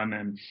this one.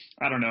 And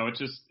I don't know,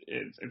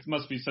 it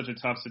must be such a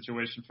tough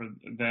situation for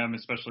them,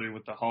 especially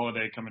with the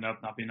holiday coming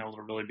up, not being able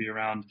to really be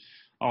around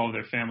all of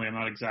their family. I'm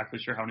not exactly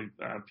sure how many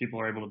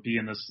people are able to be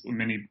in this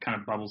mini kind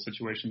of bubble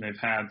situation they've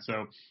had.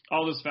 So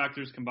all those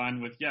factors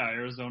combined with,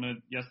 Arizona,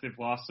 yes, they've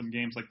lost some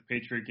games like the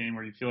Patriot game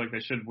where you feel like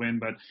they should win,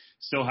 but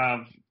still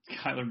have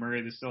Kyler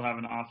Murray. They still have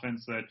an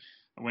offense that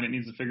when it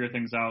needs to figure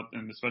things out,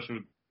 and especially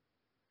with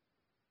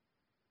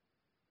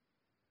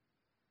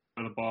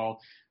the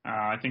ball,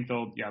 I think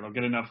they'll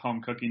get enough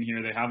home cooking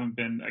here. They haven't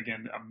been,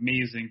 again,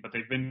 amazing, but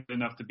they've been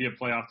enough to be a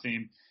playoff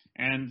team.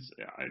 And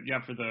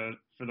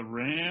for the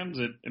Rams,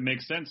 it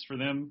makes sense for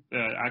them.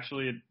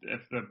 Actually,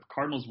 if the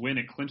Cardinals win,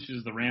 it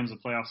clinches the Rams a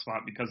playoff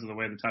spot because of the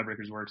way the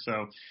tiebreakers work.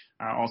 So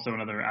also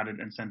another added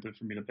incentive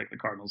for me to pick the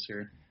Cardinals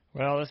here.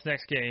 Well, this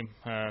next game,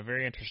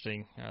 very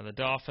interesting. The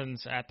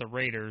Dolphins at the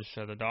Raiders.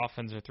 The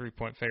Dolphins are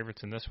 3-point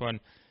favorites in this one.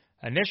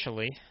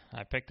 Initially,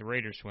 I picked the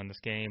Raiders to win this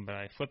game, but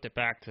I flipped it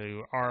back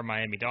to our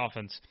Miami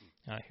Dolphins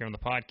here on the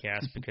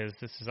podcast because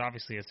this is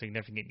obviously a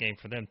significant game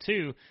for them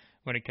too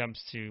when it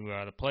comes to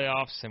the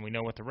playoffs, and we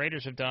know what the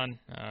Raiders have done,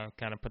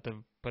 kind of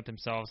put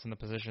themselves in the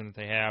position that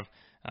they have,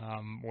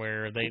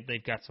 where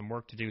they've got some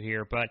work to do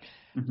here. But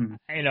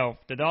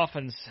the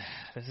Dolphins,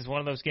 this is one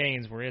of those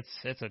games where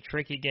it's a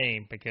tricky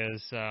game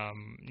because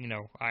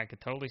I could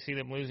totally see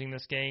them losing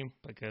this game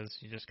because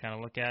you just kind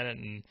of look at it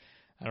and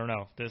I don't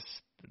know. This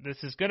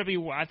is going to be.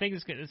 I think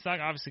it's not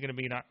obviously going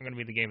to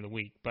be the game of the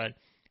week, but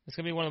it's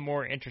going to be one of the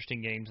more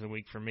interesting games of the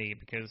week for me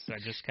because I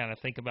just kind of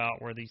think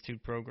about where these two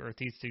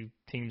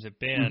teams have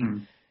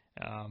been,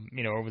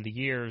 over the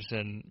years,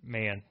 and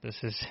man, this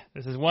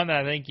is one that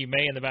I think you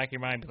may in the back of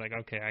your mind be like,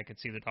 okay, I could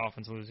see the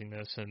Dolphins losing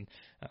this, and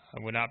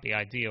it would not be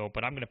ideal,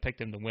 but I'm going to pick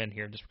them to win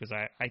here just because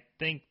I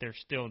think they're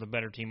still the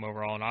better team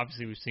overall, and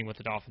obviously we've seen what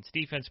the Dolphins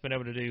defense has been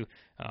able to do,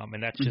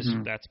 and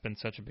that's been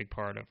such a big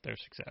part of their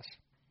success.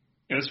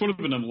 Yeah, this would have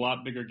been a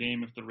lot bigger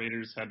game if the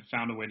Raiders had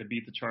found a way to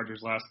beat the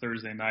Chargers last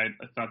Thursday night.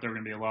 I thought there were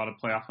going to be a lot of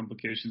playoff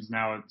implications.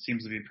 Now it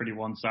seems to be pretty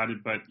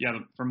one-sided. But,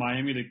 for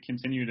Miami to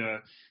continue to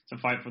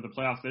fight for the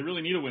playoffs, they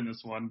really need to win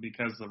this one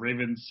because the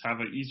Ravens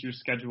have an easier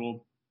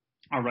schedule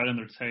right on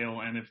their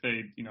tail. And if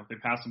they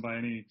pass them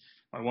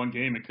by one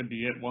game, it could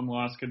be it. One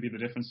loss could be the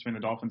difference between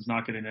the Dolphins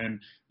not getting in.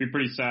 It'd be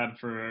pretty sad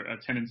for a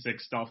 10-6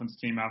 Dolphins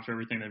team after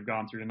everything they've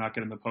gone through to not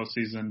get in the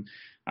postseason.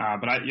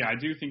 But I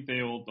do think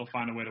they'll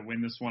find a way to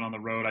win this one on the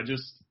road.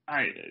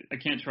 I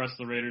can't trust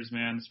the Raiders,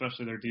 man,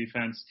 especially their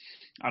defense.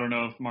 I don't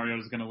know if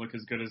Mariota is going to look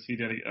as good as he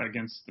did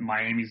against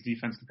Miami's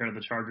defense compared to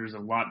the Chargers. A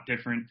lot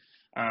different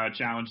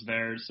challenge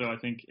there. So I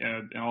think,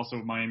 and also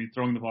Miami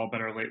throwing the ball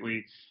better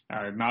lately.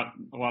 Not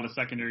a lot of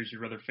secondaries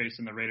you'd rather face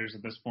in the Raiders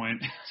at this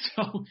point.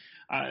 So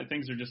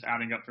things are just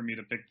adding up for me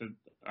to pick the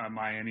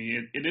Miami.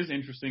 It is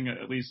interesting,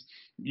 at least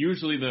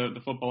usually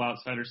the Football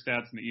Outsider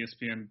stats and the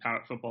ESPN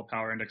Football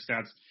Power Index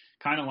stats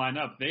kind of line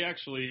up. They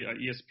actually,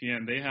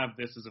 ESPN, they have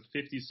this as a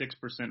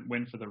 56%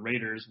 win for the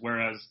Raiders,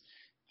 whereas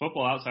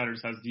Football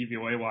Outsiders has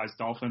DVOA-wise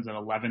Dolphins at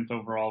 11th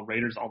overall,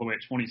 Raiders all the way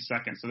at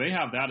 22nd. So they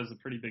have that as a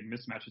pretty big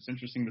mismatch. It's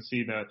interesting to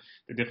see the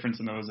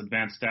difference in those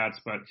advanced stats,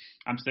 but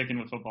I'm sticking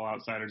with Football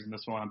Outsiders in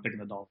this one. I'm picking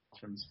the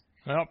Dolphins.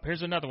 Well,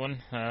 here's another one.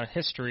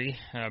 History.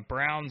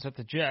 Browns at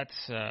the Jets.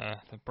 The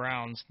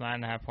Browns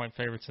 9.5-point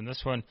favorites in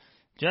this one.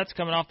 Jets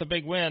coming off the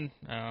big win.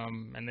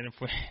 And then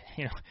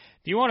if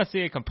you want to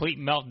see a complete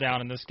meltdown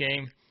in this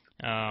game,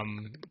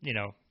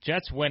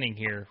 Jets winning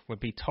here would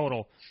be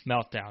total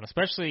meltdown,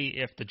 especially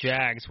if the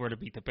Jags were to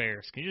beat the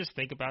Bears. Can you just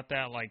think about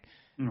that? Like,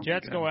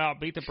 Jets go out,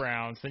 beat the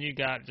Browns, then you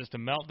got just a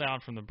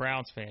meltdown from the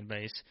Browns fan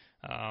base.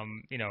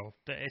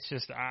 It's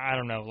just, I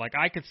don't know. Like,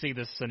 I could see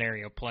this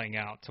scenario playing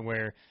out to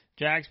where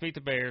Jags beat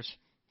the Bears,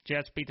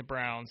 Jets beat the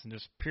Browns, and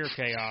just pure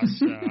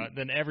chaos.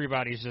 Then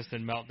everybody's just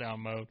in meltdown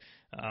mode.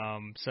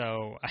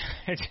 So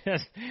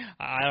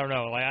I don't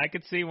know. Like, I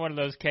could see one of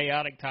those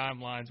chaotic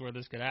timelines where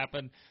this could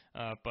happen.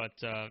 But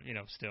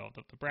still,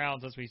 the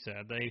Browns, as we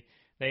said,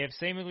 they have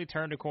seemingly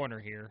turned a corner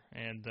here,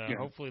 and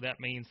hopefully that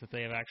means that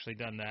they have actually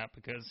done that,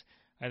 because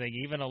I think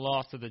even a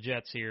loss to the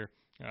Jets here,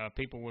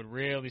 people would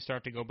really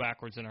start to go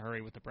backwards in a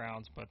hurry with the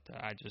Browns. But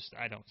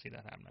I don't see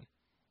that happening.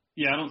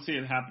 Yeah, I don't see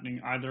it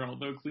happening either,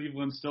 although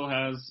Cleveland still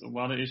has a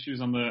lot of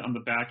issues on the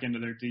back end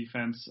of their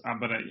defense.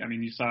 But,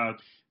 you saw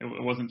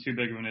it wasn't too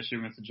big of an issue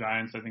against the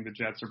Giants. I think the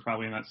Jets are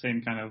probably in that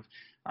same kind of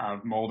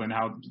mold and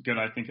how good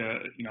I think,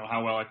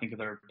 how well I think of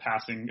their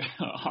passing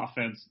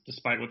offense,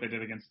 despite what they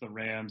did against the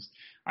Rams.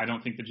 I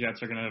don't think the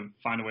Jets are going to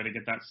find a way to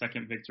get that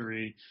second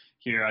victory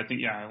here. I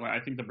think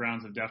the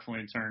Browns have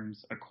definitely turned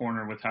a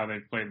corner with how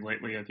they've played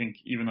lately. I think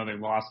even though they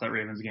lost that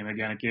Ravens game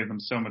again, it gave them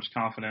so much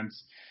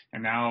confidence.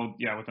 And now,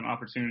 with an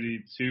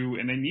opportunity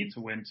and they need to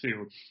win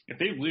too. If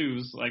they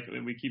lose, like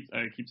we keep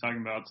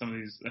talking about some of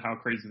these, how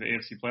crazy the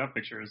AFC playoff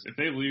picture is. If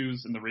they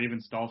lose and the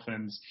Ravens,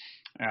 Dolphins,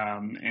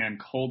 and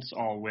Colts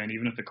all win,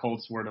 even if the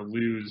Colts were to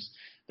lose,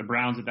 the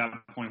Browns at that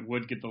point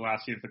would get the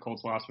last seed if the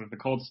Colts lost. But if the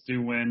Colts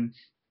do win,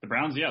 the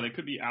Browns, they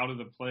could be out of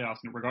the playoffs,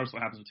 regardless of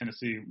what happens with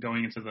Tennessee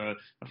going into the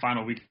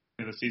final week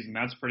of the season.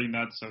 That's pretty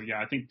nuts. So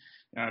I think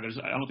I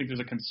don't think there's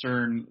a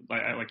concern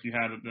like you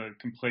had the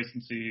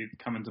complacency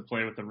come into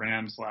play with the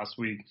Rams last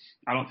week.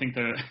 I don't think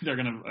the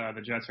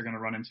Jets are gonna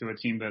run into a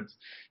team that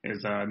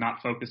is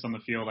not focused on the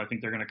field. I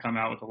think they're gonna come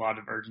out with a lot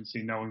of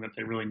urgency, knowing that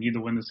they really need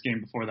to win this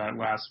game before that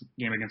last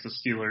game against the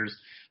Steelers.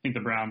 I think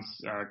the Browns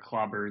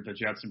clobber the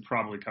Jets and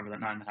probably cover that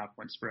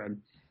 9.5-point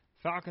spread.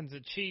 Falcons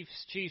at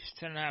Chiefs. Chiefs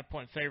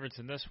 10.5-point favorites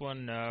in this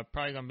one.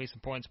 Probably going to be some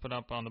points put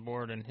up on the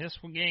board in this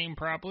game,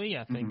 probably.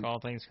 I think all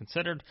things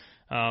considered.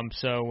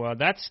 So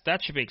that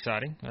should be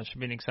exciting. That should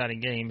be an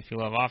exciting game if you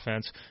love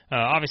offense.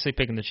 Obviously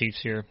picking the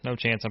Chiefs here. No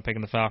chance I'm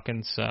picking the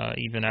Falcons,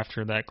 even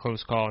after that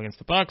close call against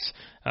the Bucs.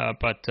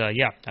 But I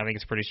think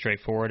it's pretty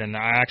straightforward. And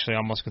I actually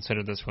almost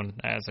consider this one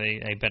as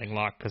a betting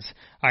lock because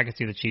I could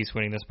see the Chiefs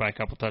winning this by a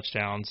couple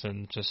touchdowns.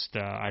 And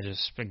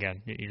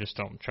again, you just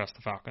don't trust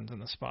the Falcons in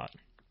this spot.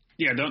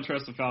 Yeah, don't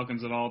trust the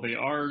Falcons at all. They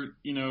are,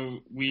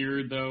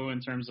 weird though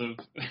in terms of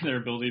their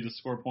ability to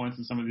score points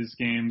in some of these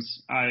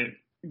games. I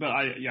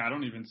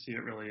don't even see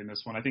it really in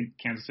this one. I think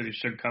Kansas City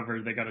should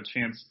cover. They got a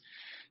chance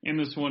in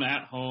this one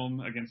at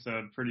home against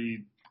a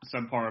pretty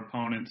subpar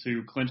opponent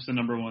to clinch the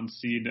number 1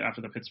 seed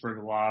after the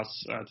Pittsburgh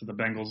loss to the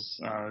Bengals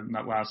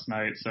last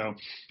night. So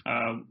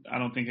I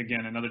don't think,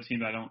 again, another team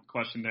that I don't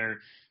question I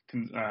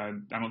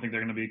don't think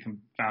they're going to be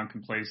found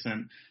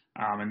complacent.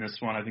 In this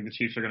one, I think the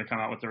Chiefs are going to come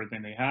out with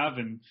everything they have,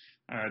 and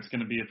it's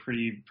going to be a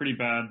pretty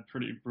bad,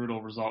 pretty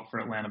brutal result for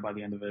Atlanta by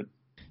the end of it.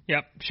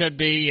 Yep, should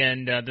be.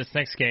 And this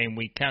next game,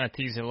 we kind of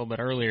teased it a little bit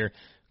earlier.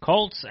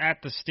 Colts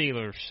at the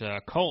Steelers.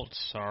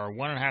 Colts are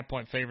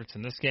 1.5-point favorites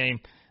in this game.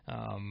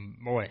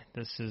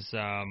 This is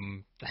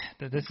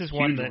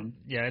one that,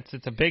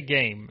 it's a big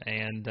game,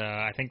 and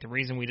I think the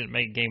reason we didn't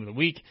make Game of the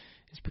Week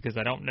is because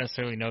I don't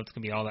necessarily know it's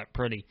going to be all that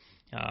pretty.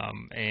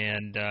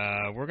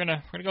 We're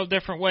gonna go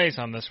different ways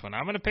on this one.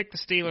 I'm gonna pick the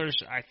Steelers.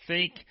 I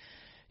think,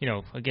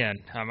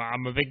 again,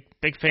 I'm a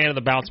big fan of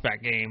the bounce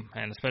back game,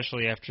 and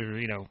especially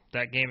after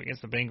that game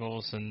against the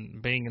Bengals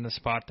and being in the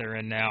spot they're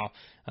in now,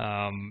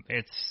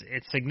 it's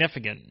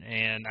significant,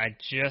 and I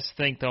just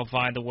think they'll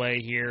find a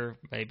way here.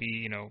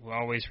 Maybe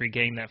always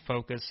regain that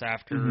focus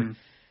after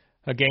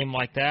a game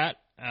like that.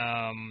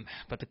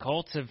 But the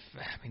Colts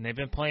they've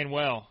been playing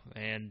well,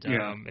 and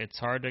it's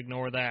hard to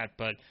ignore that,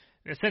 but.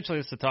 Essentially,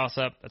 it's a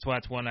toss-up. That's why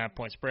it's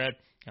 1.5-point spread.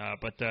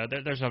 But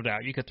there's no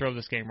doubt. You could throw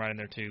this game right in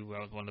there, too. It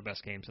was one of the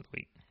best games of the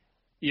week.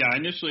 Yeah, I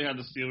initially had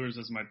the Steelers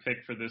as my pick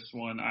for this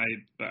one. I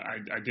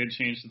did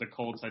change to the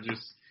Colts.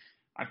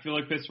 I feel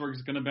like Pittsburgh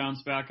is going to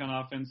bounce back on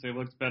offense. They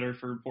looked better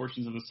for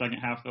portions of the second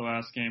half of the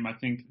last game. I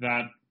think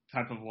that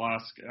type of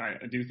loss,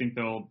 I do think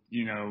they'll,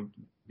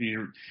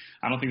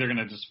 I don't think they're going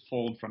to just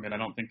fold from it. I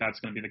don't think that's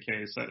going to be the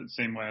case.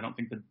 Same way, I don't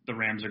think the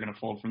Rams are going to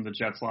fold from the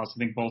Jets loss. I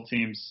think both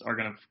teams are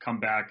going to come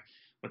back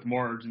with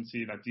more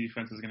urgency. That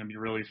defense is going to be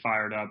really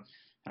fired up.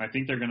 And I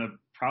think they're going to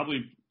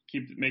probably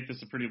make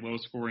this a pretty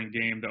low-scoring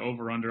game. The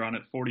over-under on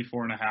it,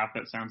 44.5,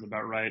 that sounds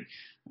about right.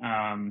 A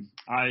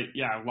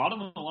lot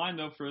on the line,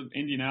 though, for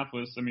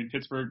Indianapolis. I mean,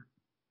 Pittsburgh,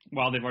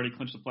 while they've already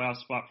clinched the playoff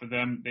spot for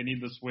them, they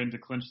need this win to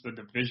clinch the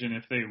division.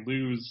 If they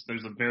lose,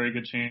 there's a very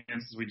good chance,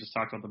 as we just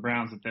talked about the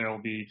Browns, that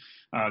they'll be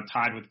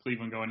tied with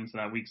Cleveland going into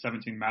that Week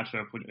 17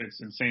 matchup.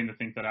 It's insane to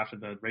think that after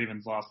the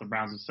Ravens lost, the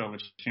Browns would still have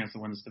a chance to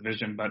win this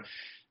division. But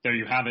there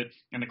you have it.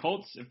 And the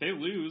Colts, if they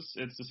lose,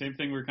 it's the same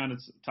thing we were kind of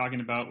talking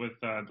about with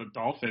the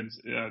Dolphins.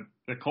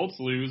 The Colts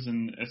lose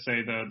and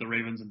say the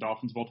Ravens and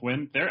Dolphins both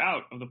win, they're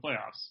out of the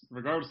playoffs,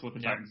 regardless of what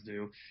the Titans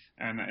do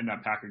and in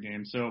that Packer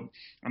game. So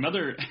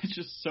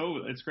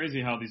it's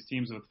crazy how these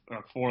teams with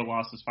 5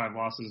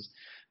 losses,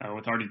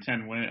 with already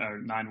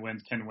 9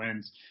 wins, 10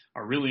 wins,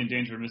 are really in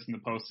danger of missing the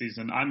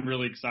postseason. I'm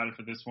really excited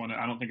for this one.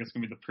 I don't think it's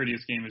going to be the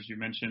prettiest game, as you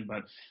mentioned,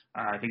 but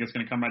I think it's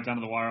going to come right down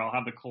to the wire. I'll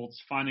have the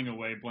Colts finding a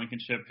way,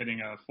 Blankenship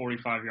hitting a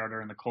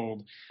 45-yarder in the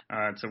cold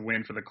to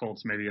win for the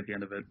Colts maybe at the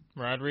end of it.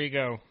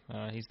 Rodrigo,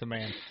 he's the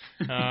man.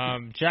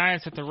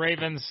 Giants at the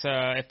Ravens.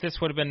 If this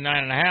would have been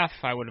 9.5,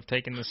 I would have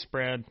taken the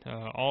spread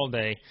all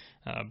day.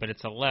 But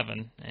it's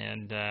 11,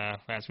 and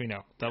as we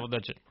know, double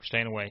digit. We're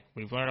staying away.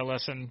 We've learned our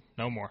lesson.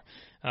 No more.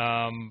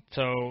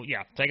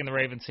 Taking the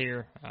Ravens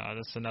here.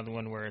 This is another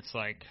one where it's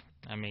like,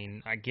 I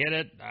get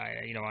it.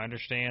 I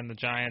understand the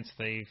Giants.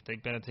 They've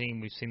been a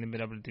team. We've seen them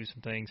been able to do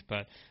some things,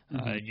 but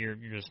you're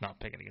just not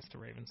picking against the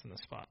Ravens in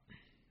this spot.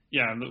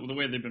 Yeah, the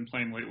way they've been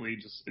playing lately,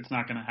 just it's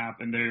not going to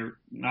happen. They're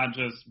not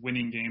just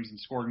winning games and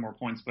scoring more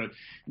points, but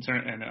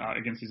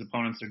against these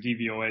opponents, their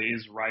DVOA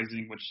is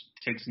rising, which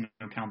takes into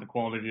account the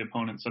quality of the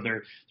opponent. So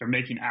they're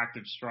making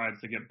active strides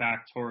to get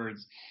back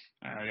towards.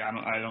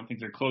 I don't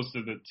think they're close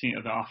to the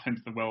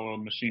offense, the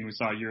well-oiled machine we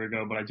saw a year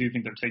ago, but I do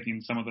think they're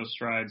taking some of those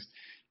strides.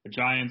 The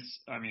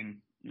Giants, I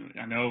mean,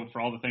 I know for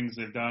all the things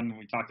they've done,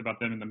 we talked about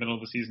them in the middle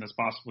of the season as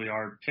possibly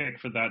our pick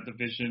for that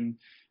division.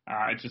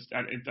 I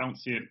don't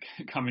see it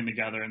coming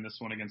together in this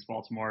one against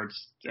Baltimore.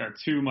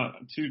 It's too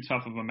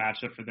tough of a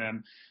matchup for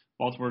them.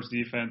 Baltimore's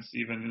defense,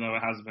 even though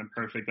it hasn't been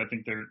perfect, I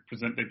think they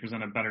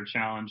present a better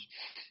challenge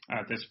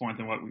at this point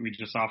than what we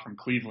just saw from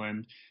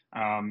Cleveland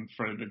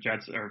for the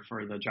Giants.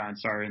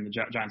 And the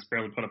Giants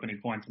barely put up any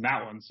points in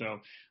that one. So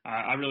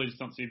I really just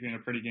don't see it being a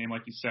pretty game,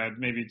 like you said.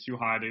 Maybe too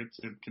high to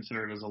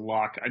consider it as a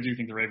lock. I do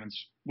think the Ravens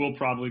will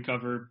probably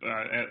cover.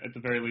 At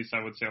the very least,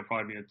 I would say it'll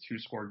probably be a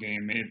 2-score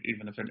game,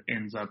 even if it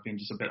ends up being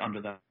just a bit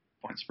under that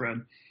point spread.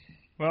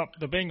 Well,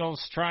 the Bengals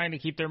trying to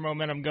keep their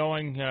momentum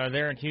going.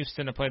 They're in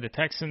Houston to play the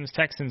Texans.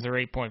 Texans are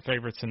 8-point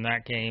favorites in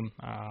that game.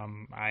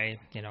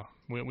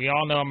 We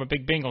all know I'm a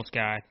big Bengals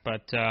guy,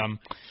 but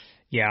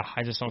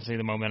I just don't see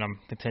the momentum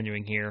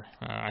continuing here.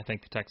 I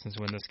think the Texans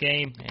win this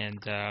game, and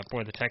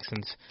the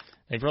Texans,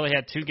 they've really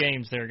had 2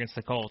 games there against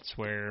the Colts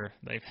where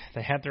they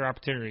had their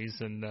opportunities,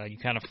 and you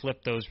kind of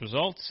flip those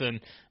results, and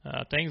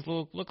things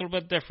look a little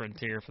bit different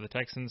here for the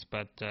Texans,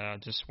 but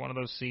just one of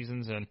those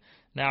seasons, and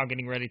now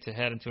getting ready to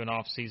head into an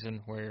off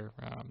season where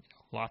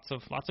lots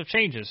of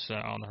changes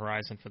on the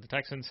horizon for the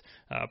Texans,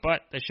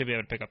 but they should be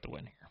able to pick up the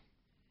win here.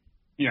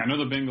 Yeah, I know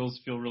the Bengals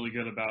feel really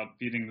good about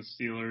beating the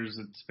Steelers.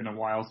 It's been a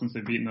while since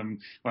they've beaten them,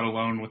 let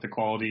alone with the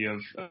quality of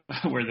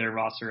where their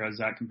roster is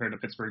at compared to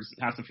Pittsburgh's.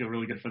 It has to feel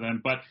really good for them.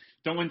 But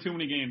don't win too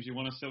many games. You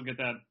want to still get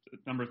that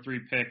number 3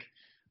 pick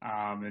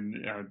and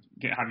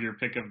have your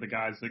pick of the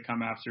guys that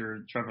come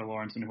after Trevor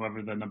Lawrence and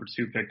whoever the number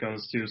 2 pick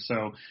goes to.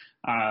 So,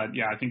 I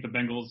think the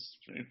Bengals,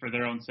 for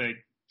their own sake,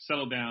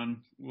 settle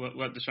down,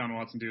 let Deshaun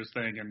Watson do his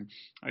thing, and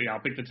I'll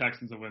pick the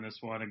Texans to win this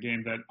one, a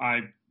game that I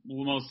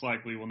most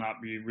likely will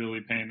not be really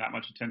paying that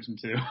much attention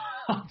to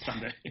on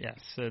Sunday. Yes,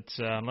 it's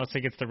unless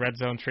it gets the red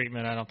zone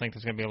treatment, I don't think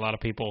there's going to be a lot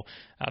of people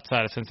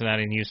outside of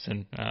Cincinnati and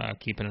Houston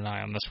keeping an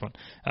eye on this one.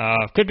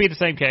 Could be the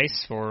same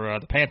case for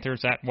the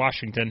Panthers at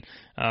Washington.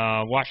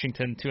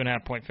 Washington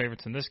 2.5-point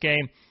favorites in this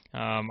game.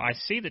 I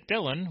see that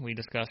Dylan, we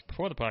discussed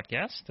before the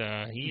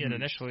podcast, he had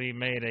initially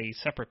made a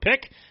separate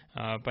pick,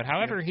 but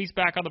however, he's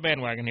back on the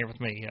bandwagon here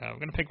with me. We're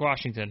going to pick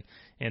Washington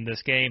in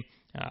this game.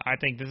 I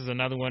think this is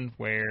another one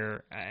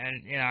where,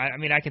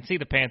 I can see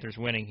the Panthers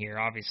winning here,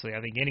 obviously. I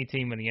think any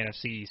team in the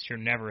NFC East, you're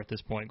never at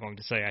this point going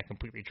to say I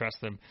completely trust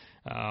them.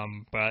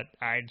 But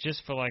I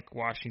just feel like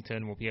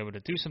Washington will be able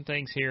to do some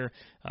things here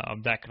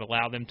that could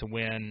allow them to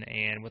win.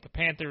 And with the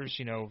Panthers,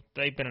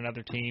 they've been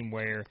another team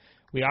where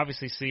we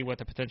obviously see what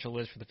the potential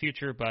is for the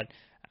future, but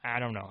I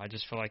don't know. I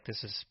just feel like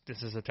this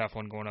is a tough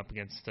one going up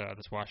against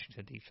this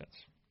Washington defense.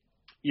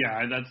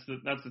 Yeah,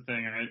 that's the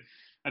thing.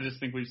 I just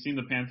think we've seen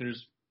the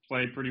Panthers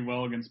play pretty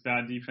well against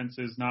bad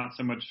defenses, not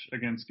so much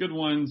against good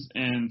ones,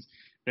 and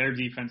their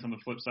defense on the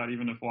flip side,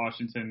 even if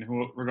Washington,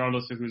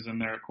 regardless of who's in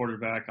there at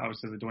quarterback,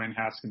 obviously the Dwayne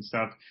Haskins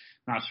stuff,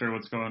 not sure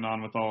what's going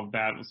on with all of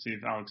that. We'll see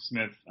if Alex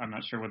Smith, I'm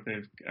not sure what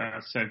they've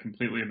said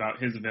completely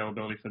about his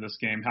availability for this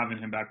game. Having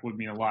him back would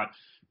mean a lot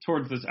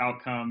towards this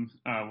outcome.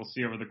 We'll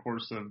see over the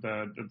course of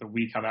the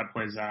week how that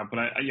plays out. But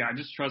I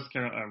just trust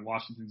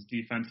Washington's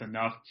defense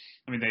enough.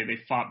 I mean, they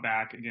fought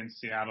back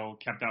against Seattle,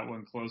 kept that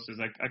one close, as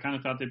I kind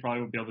of thought they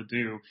probably would be able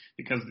to do,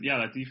 because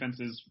that defense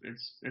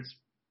it's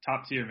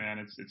top tier, man.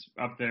 It's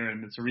up there,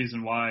 and it's a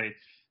reason why.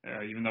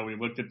 Even though we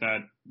looked at that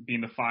being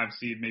the 5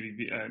 seed,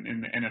 maybe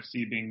in the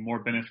NFC being more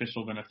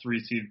beneficial than a 3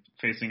 seed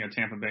facing a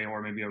Tampa Bay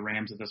or maybe a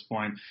Rams at this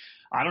point.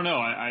 I don't know.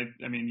 I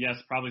mean, yes,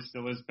 probably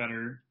still is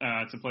better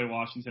to play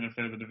Washington if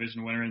they're the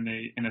division winner in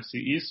the NFC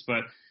East,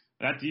 but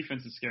that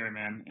defense is scary,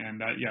 man. And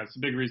it's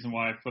a big reason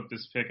why I flipped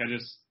this pick.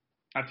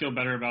 I feel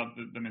better about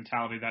the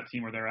mentality of that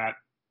team where they're at.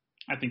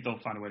 I think they'll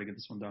find a way to get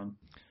this one done.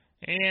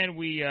 And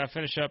we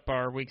finish up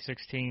our Week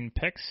 16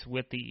 picks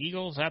with the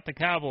Eagles at the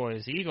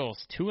Cowboys. Eagles,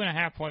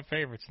 2.5-point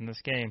favorites in this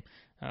game.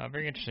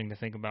 Very interesting to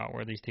think about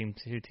where these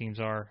two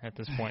teams are at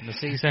this point in the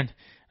season.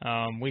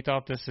 We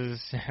thought this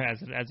is, as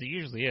it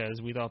usually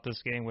is, we thought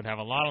this game would have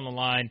a lot on the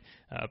line,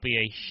 be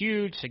a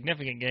huge,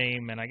 significant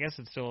game, and I guess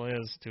it still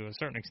is to a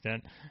certain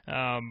extent,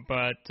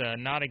 but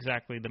not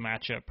exactly the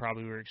matchup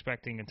probably we were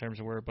expecting in terms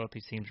of where both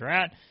these teams are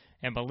at.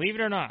 And believe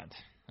it or not,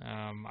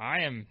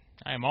 I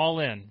am all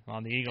in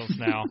on the Eagles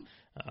now.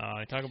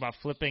 Talk about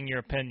flipping your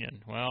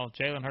opinion. Well,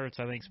 Jalen Hurts,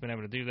 I think, has been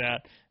able to do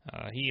that.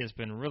 He has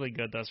been really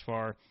good thus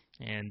far,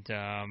 and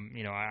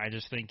I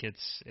just think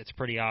it's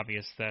pretty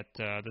obvious that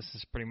this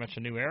is pretty much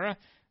a new era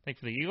think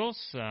for the Eagles,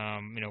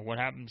 what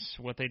happens,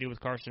 what they do with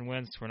Carson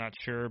Wentz, we're not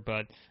sure,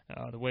 but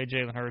the way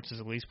Jalen Hurts has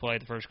at least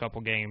played the first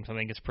couple games, I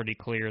think it's pretty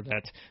clear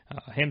that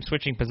him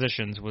switching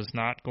positions was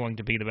not going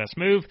to be the best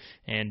move,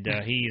 and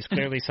he is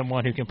clearly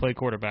someone who can play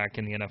quarterback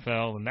in the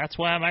NFL, and that's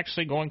why I'm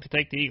actually going to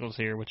take the Eagles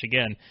here, which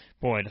again,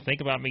 boy, to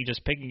think about me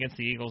just picking against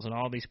the Eagles in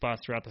all these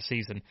spots throughout the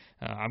season,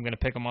 I'm going to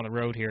pick them on the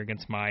road here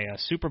against my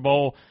Super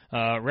Bowl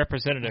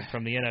representative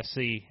from the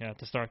NFC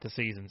to start the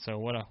season. So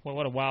what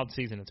a wild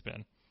season it's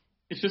been.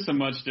 It's just a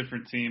much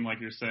different team, like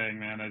you're saying,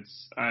 man.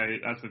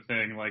 That's the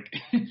thing. Like,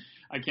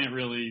 I can't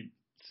really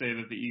say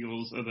that the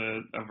Eagles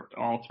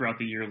all throughout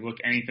the year look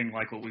anything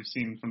like what we've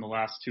seen from the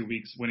last 2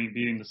 weeks,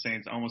 beating the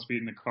Saints, almost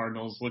beating the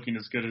Cardinals, looking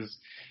as good as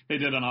they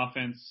did on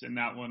offense. And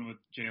that one with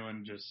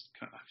Jalen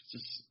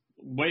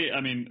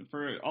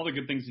for all the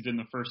good things he did in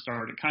the first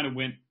start, it kind of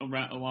went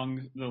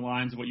along the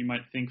lines of what you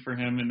might think for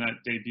him in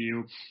that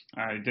debut.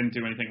 He didn't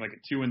do anything like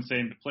too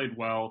insane, but played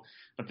well.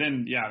 But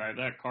then,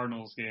 that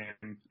Cardinals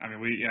game,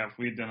 if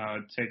we had done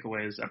a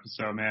takeaways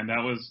episode, man, that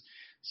was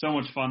so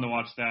much fun to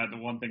watch that. The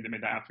one thing that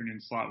made the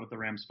afternoon slot with the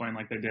Rams playing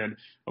like they did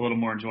a little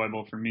more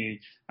enjoyable for me.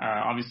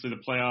 Obviously,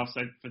 the playoffs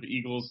for the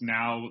Eagles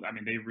now,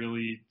 they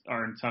really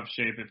are in tough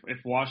shape. If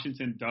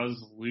Washington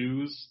does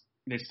lose,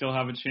 they still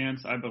have a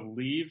chance. I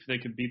believe they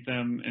could beat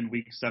them in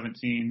Week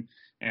 17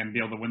 and be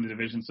able to win the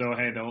division. So,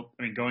 hey,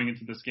 going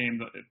into this game,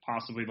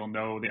 possibly they'll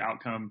know the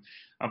outcome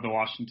of the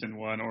Washington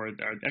one, or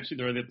actually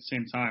they're at the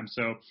same time.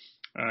 So,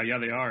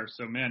 they are.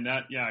 So, man,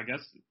 that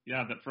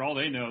for all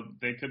they know,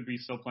 they could be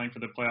still playing for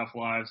the playoff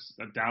lives.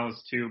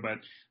 Dallas too, but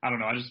I don't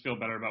know. I just feel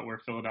better about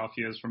where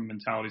Philadelphia is from a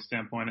mentality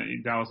standpoint.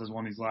 Dallas has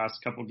won these last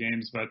couple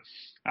games, but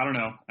I don't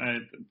know.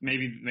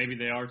 Maybe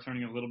they are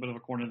turning a little bit of a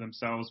corner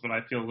themselves, but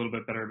I feel a little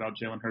bit better about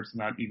Jalen Hurts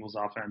and that Eagles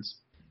offense.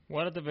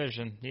 What a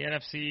division. The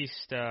NFC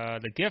East,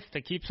 the gift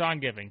that keeps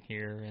on giving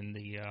here in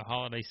the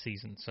holiday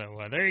season. So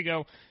there you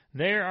go.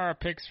 There are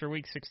picks for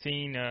Week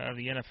 16 of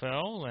the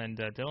NFL. And,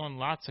 Dylan,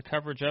 lots of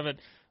coverage of it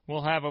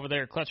we'll have over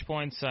there at Clutch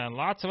Points.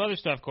 Lots of other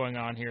stuff going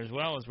on here as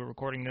well as we're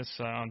recording this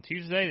on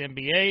Tuesday. The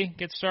NBA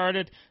gets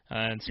started,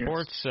 and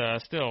sports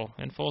still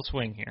in full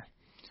swing here.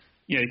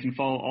 Yeah, you can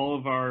follow all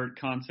of our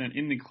content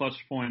in the Clutch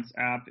Points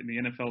app in the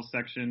NFL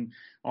section,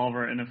 all of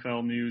our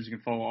NFL news. You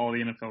can follow all the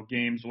NFL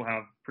games. We'll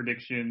have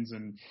predictions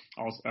and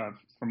also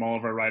from all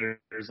of our writers,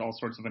 all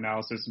sorts of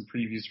analysis and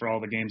previews for all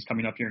the games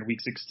coming up here in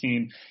Week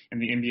 16. In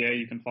the NBA,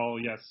 you can follow,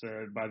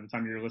 by the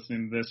time you're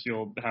listening to this,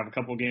 you'll have a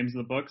couple games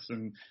in the books,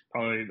 and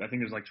probably I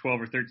think there's like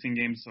 12 or 13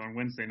 games on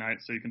Wednesday night,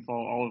 so you can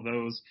follow all of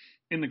those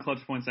in the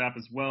Clutch Points app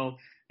as well.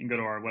 You can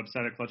go to our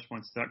website at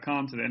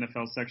clutchpoints.com to the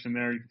NFL section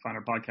there. You can find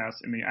our podcast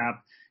in the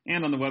app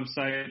and on the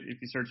website.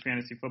 If you search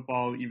fantasy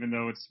football, even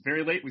though it's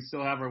very late, we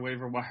still have our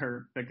waiver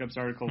wire pickups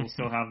article. We'll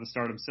still have the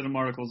start of Cinema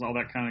articles, all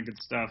that kind of good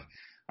stuff.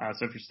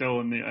 So if you're still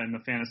in the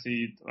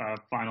fantasy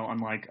final,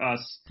 unlike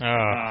us,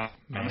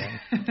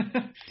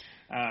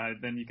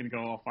 then you can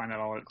go find that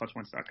all at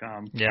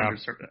clutchpoints.com. Yeah.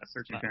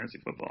 Searching fantasy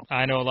football.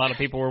 I know a lot of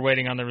people were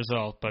waiting on the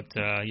result, but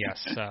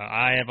yes,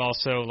 I have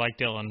also, like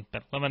Dylan,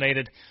 been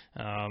eliminated.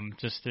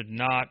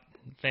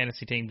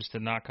 Fantasy team just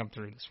did not come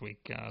through this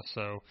week.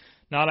 So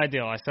not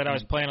ideal. I said I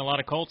was playing a lot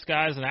of Colts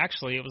guys, and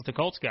actually it was the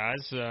Colts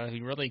guys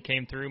who really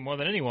came through more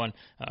than anyone.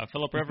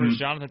 Phillip Rivers,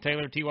 Jonathan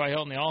Taylor, T.Y.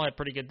 Hilton, they all had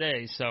pretty good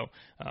days. So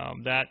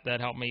that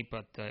helped me,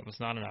 but it was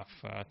not enough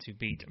to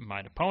beat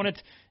my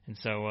opponent. And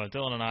so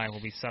Dylan and I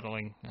will be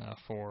settling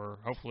for,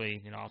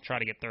 hopefully, I'll try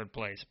to get third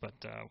place, but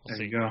we'll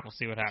see. We'll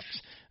see what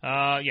happens.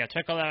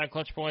 Check all that out at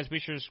Clutch Points. Be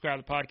sure to subscribe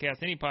to the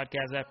podcast, any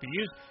podcast app you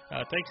use.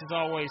 Thanks as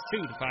always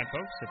to the fine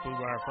folks at Blue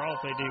Wire for all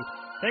that they do.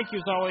 Thank you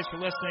as always for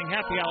listening.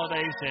 Happy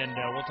holidays, and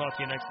we'll talk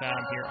to you next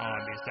time here on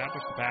the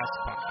Establish the Pass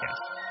podcast.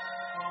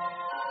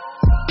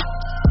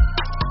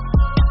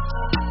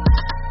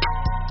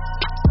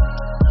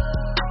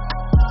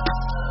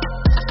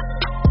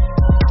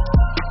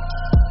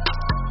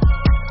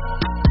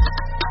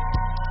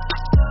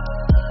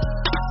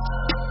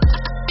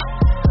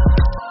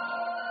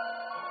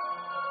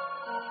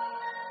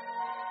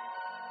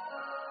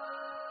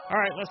 All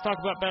right, let's talk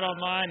about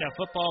BetOnline.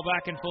 Football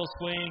back in full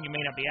swing. You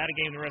may not be out of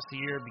game the rest of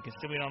the year, but you can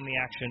still be on the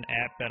action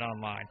at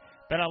BetOnline.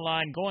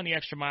 BetOnline, go on the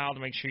extra mile to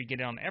make sure you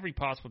get on every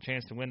possible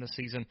chance to win this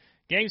season.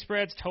 Game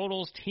spreads,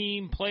 totals,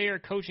 team, player,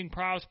 coaching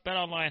props.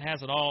 BetOnline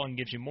has it all and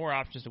gives you more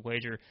options to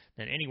wager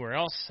than anywhere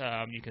else.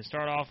 You can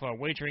start off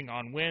wagering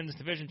on wins,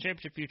 division,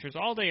 championship futures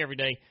all day, every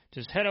day.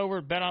 Just head over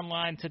to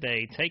BetOnline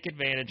today. Take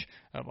advantage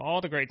of all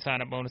the great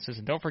sign-up bonuses.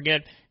 And don't forget,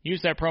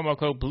 use that promo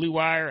code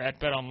BlueWire at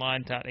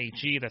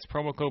betonline.ag. That's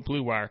promo code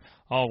BlueWire,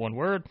 all one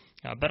word.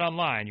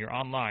 BetOnline, your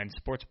online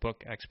sportsbook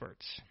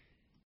experts.